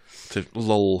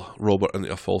lull Robert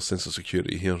into a false sense of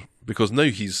security here. Because now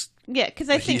he's... Yeah, because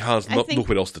I think... He has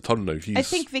nowhere else to turn now. I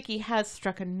think Vicky has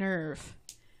struck a nerve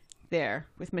there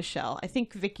with Michelle. I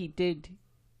think Vicky did...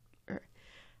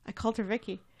 I called her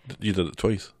Vicky. You did it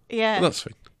twice. Yeah. Well, that's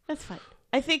fine. That's fine.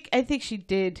 I think she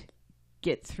did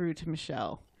get through to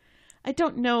Michelle. I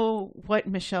don't know what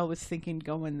Michelle was thinking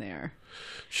going there.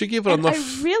 She gave her enough...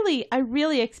 I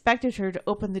really expected her to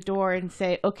open the door and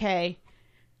say, okay,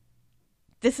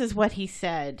 this is what he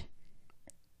said.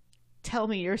 Tell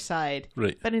me your side.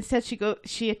 Right. But instead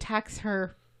she attacks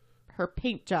her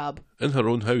paint job. In her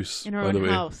own house. In her own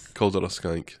house. Called her a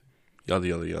skank. Yada,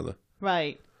 yada, yada.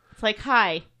 Right. It's like,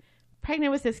 hi,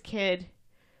 pregnant with this kid.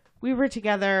 We were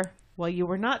together while you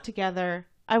were not together.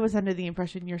 I was under the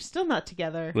impression you're still not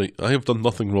together. Right. I have done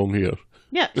nothing wrong here.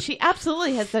 Yeah, she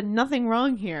absolutely has done nothing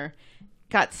wrong here.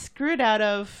 Got screwed out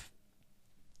of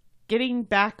getting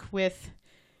back with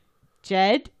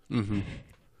Jed. Mm-hmm.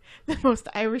 The most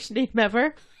Irish name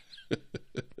ever.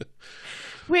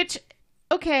 Which,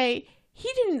 okay,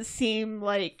 he didn't seem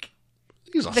like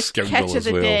he's a the catch of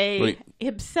the day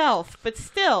himself. But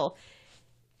still,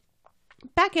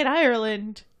 back in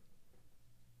Ireland...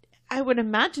 I would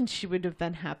imagine she would have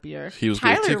been happier. He was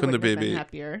going to Tyler take on the wouldn't have been baby.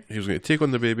 happier. He was going to take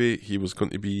on the baby. He was going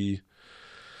to be happier. He was going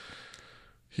to take on the baby.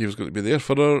 He was going to be there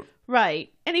for her.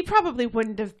 Right. And he probably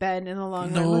wouldn't have been in the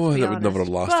long run. No, Let's be that would never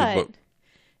have honest. lasted. But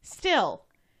Still,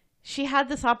 she had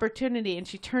this opportunity and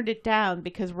she turned it down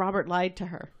because Robert lied to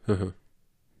her.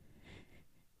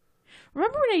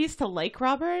 Remember when I used to like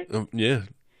Robert? Yeah.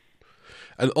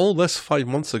 And all this 5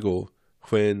 months ago,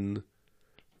 when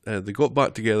they got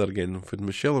back together again, when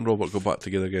Michelle and Robert got back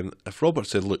together again, if Robert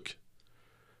said, look,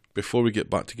 before we get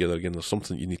back together again, there's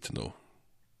something you need to know.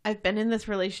 I've been in this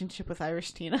relationship with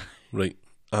Irish Tina. Right.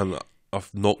 And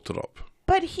I've knocked her up.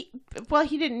 But he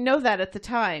didn't know that at the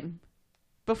time.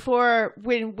 Before,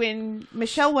 when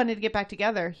Michelle wanted to get back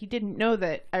together, he didn't know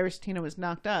that Irish Tina was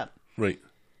knocked up. Right.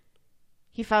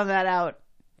 He found that out.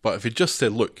 But if he just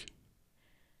said, look,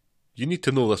 you need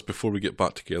to know this before we get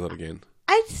back together again.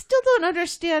 I still don't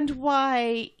understand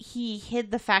why he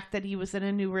hid the fact that he was in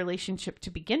a new relationship to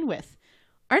begin with.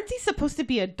 Aren't these supposed to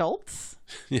be adults?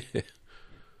 Yeah.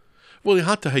 Well, he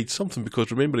had to hide something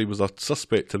because remember he was a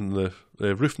suspect in the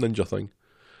roof ninja thing.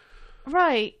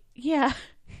 Right, yeah.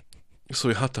 So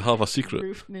he had to have a secret.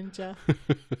 Roof ninja.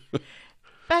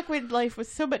 Back when life was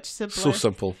so much simpler. So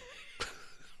simple.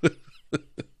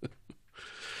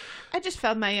 I just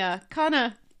found my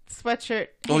Kana sweatshirt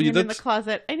Oh, you hanging in did? the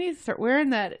closet. I need to start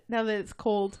wearing that now that it's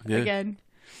cold again.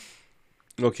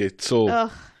 Okay, so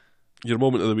Ugh. your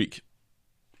moment of the week.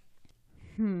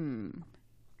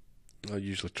 I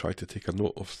usually try to take a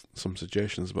note of some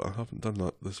suggestions, but I haven't done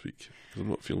that this week because I'm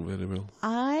not feeling very well.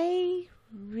 I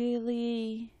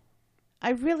really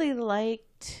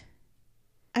liked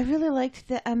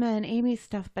the Emma and Amy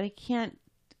stuff, but I can't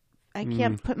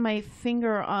put my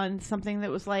finger on something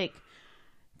that was like,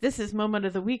 this is moment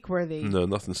of the week worthy. No,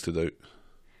 nothing stood out.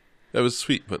 It was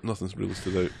sweet, but nothing's really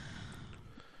stood out.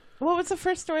 What was the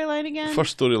first storyline again?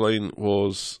 First storyline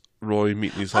was Roy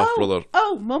meeting his half brother.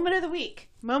 Oh, moment of the week.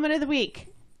 Moment of the week.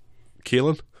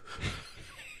 Kaelin?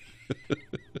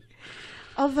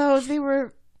 Although they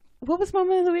were, what was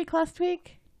moment of the week last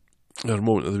week? Our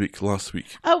moment of the week last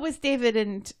week. Oh, it was David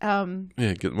and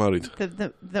Get married.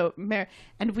 the mayor,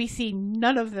 and we see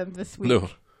none of them this week. No,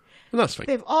 and that's fine.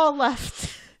 They've all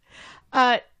left.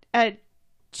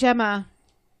 Gemma.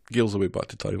 Gail's away back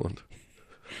to Thailand.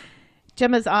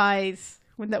 Gemma's eyes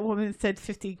when that woman said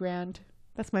 50 grand.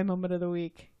 That's my moment of the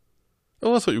week.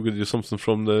 Oh, I thought you were going to do something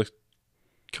from the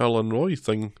Carl and Roy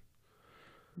thing.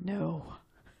 No.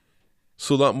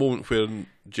 So that moment where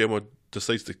Gemma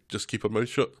decides to just keep her mouth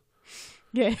shut.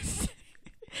 Yes.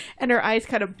 And her eyes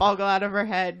kind of boggle out of her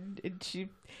head. And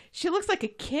she looks like a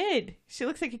kid. She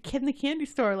looks like a kid in the candy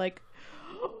store. Like,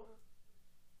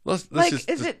 is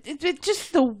it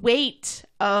just the weight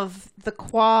of the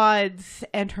quads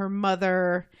and her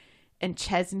mother and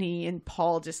Chesney and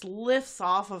Paul just lifts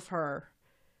off of her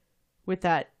with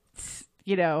that,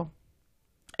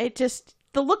 it just,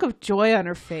 the look of joy on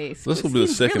her face. This will be the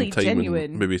second really time genuine.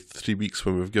 in maybe 3 weeks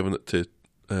when we've given it to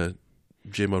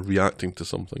Gemma reacting to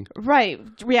something. Right,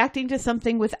 reacting to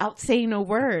something without saying a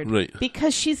word. Right.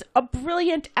 Because she's a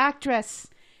brilliant actress,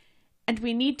 and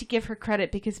we need to give her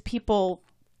credit because people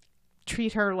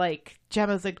treat her like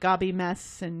Gemma's a gobby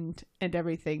mess and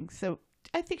everything. So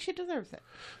I think she deserves it.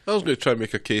 I was going to try and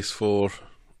make a case for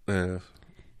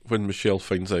when Michelle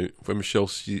finds out, when Michelle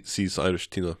sees Irish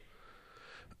Tina.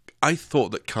 I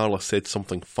thought that Carla said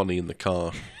something funny in the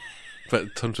car, but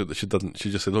it turns out that she didn't.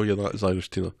 She just said, "Oh yeah, that is Irish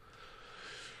Tina."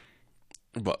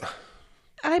 But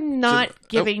I'm not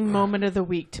giving moment of the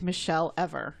week to Michelle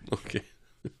ever. Okay.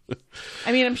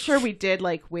 I mean, I'm sure we did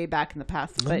like way back in the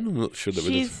past, but I'm not sure that we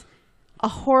did. she's a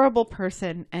horrible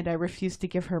person, and I refuse to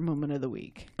give her moment of the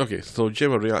week. Okay, so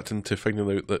Gemma reacting to finding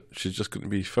out that she's just going to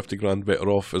be 50 grand better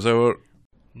off is our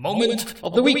moment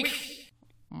of the week.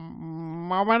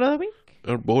 Moment of the week?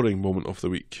 Our boring moment of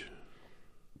the week.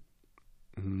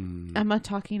 Emma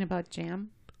talking about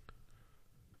jam.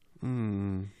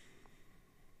 Do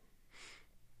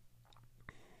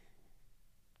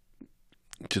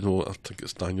you know what? I think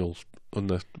it's Daniel on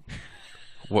the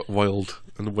wild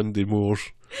and windy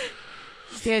moors.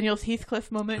 Daniel's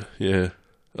Heathcliff moment. Yeah,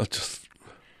 it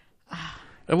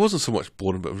wasn't so much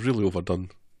boring, but it was really overdone.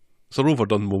 It's an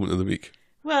overdone moment of the week.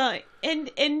 Well, in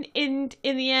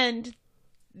the end,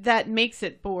 that makes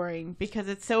it boring because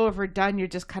it's so overdone. You're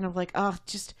just kind of like, oh,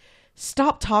 just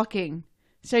stop talking.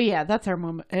 So yeah, that's our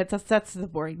moment. That's the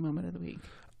boring moment of the week.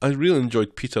 I really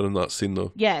enjoyed Peter in that scene,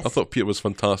 though. Yes. I thought Peter was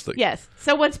fantastic. Yes.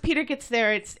 So once Peter gets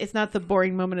there, it's not the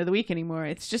boring moment of the week anymore.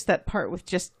 It's just that part with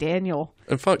just Daniel.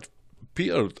 In fact,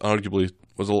 Peter arguably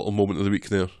was a little moment of the week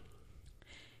there.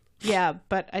 Yeah,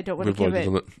 but I don't want to We've give already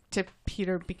it done to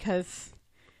Peter because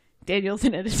Daniel's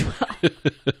in it as well.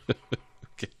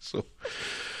 Okay, so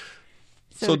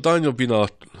Daniel being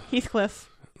Heathcliff.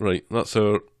 right, that's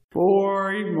our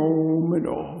Boring moment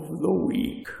of the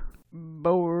week.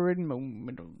 Boring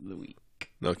moment of the week.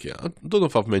 okay. I don't know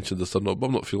if I've mentioned this or not, but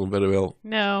I'm not feeling very well.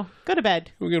 No, go to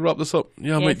bed. We're going to wrap this up.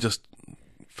 Yeah, I Yes. might just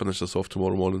finish this off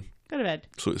tomorrow morning, Go to bed,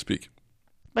 so to speak.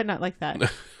 but not like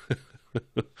that.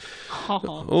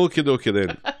 Okay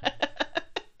then.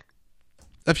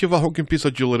 If you have a honking piece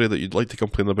of jewellery that you'd like to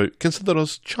complain about, consider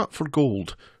us Chat for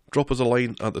Gold. Drop us a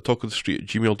line at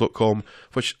thetalkofthestreet@gmail.com,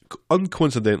 which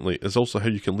uncoincidentally is also how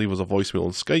you can leave us a voicemail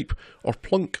on Skype or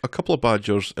plunk a couple of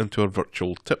badgers into our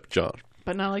virtual tip jar.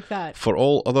 But not like that. For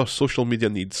all other social media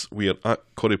needs, we are at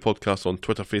Corey Podcast on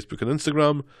Twitter, Facebook and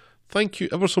Instagram. Thank you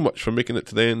ever so much for making it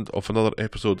to the end of another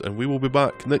episode, and we will be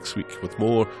back next week with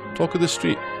more Talk of the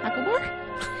Street. Macklemore?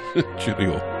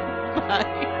 Cheerio.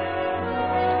 Bye.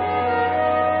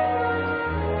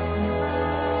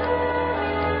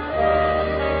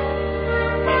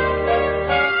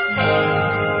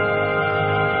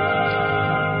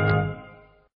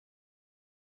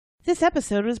 This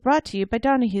episode was brought to you by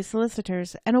Donahue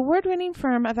Solicitors, an award-winning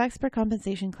firm of expert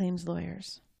compensation claims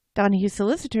lawyers. Donahue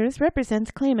Solicitors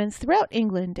represents claimants throughout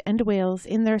England and Wales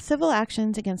in their civil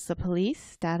actions against the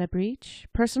police, data breach,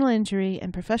 personal injury,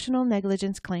 and professional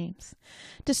negligence claims.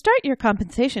 To start your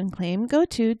compensation claim, go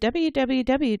to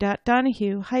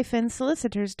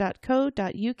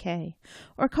www.donahue-solicitors.co.uk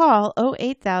or call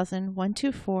 08000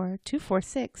 124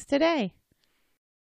 246 today.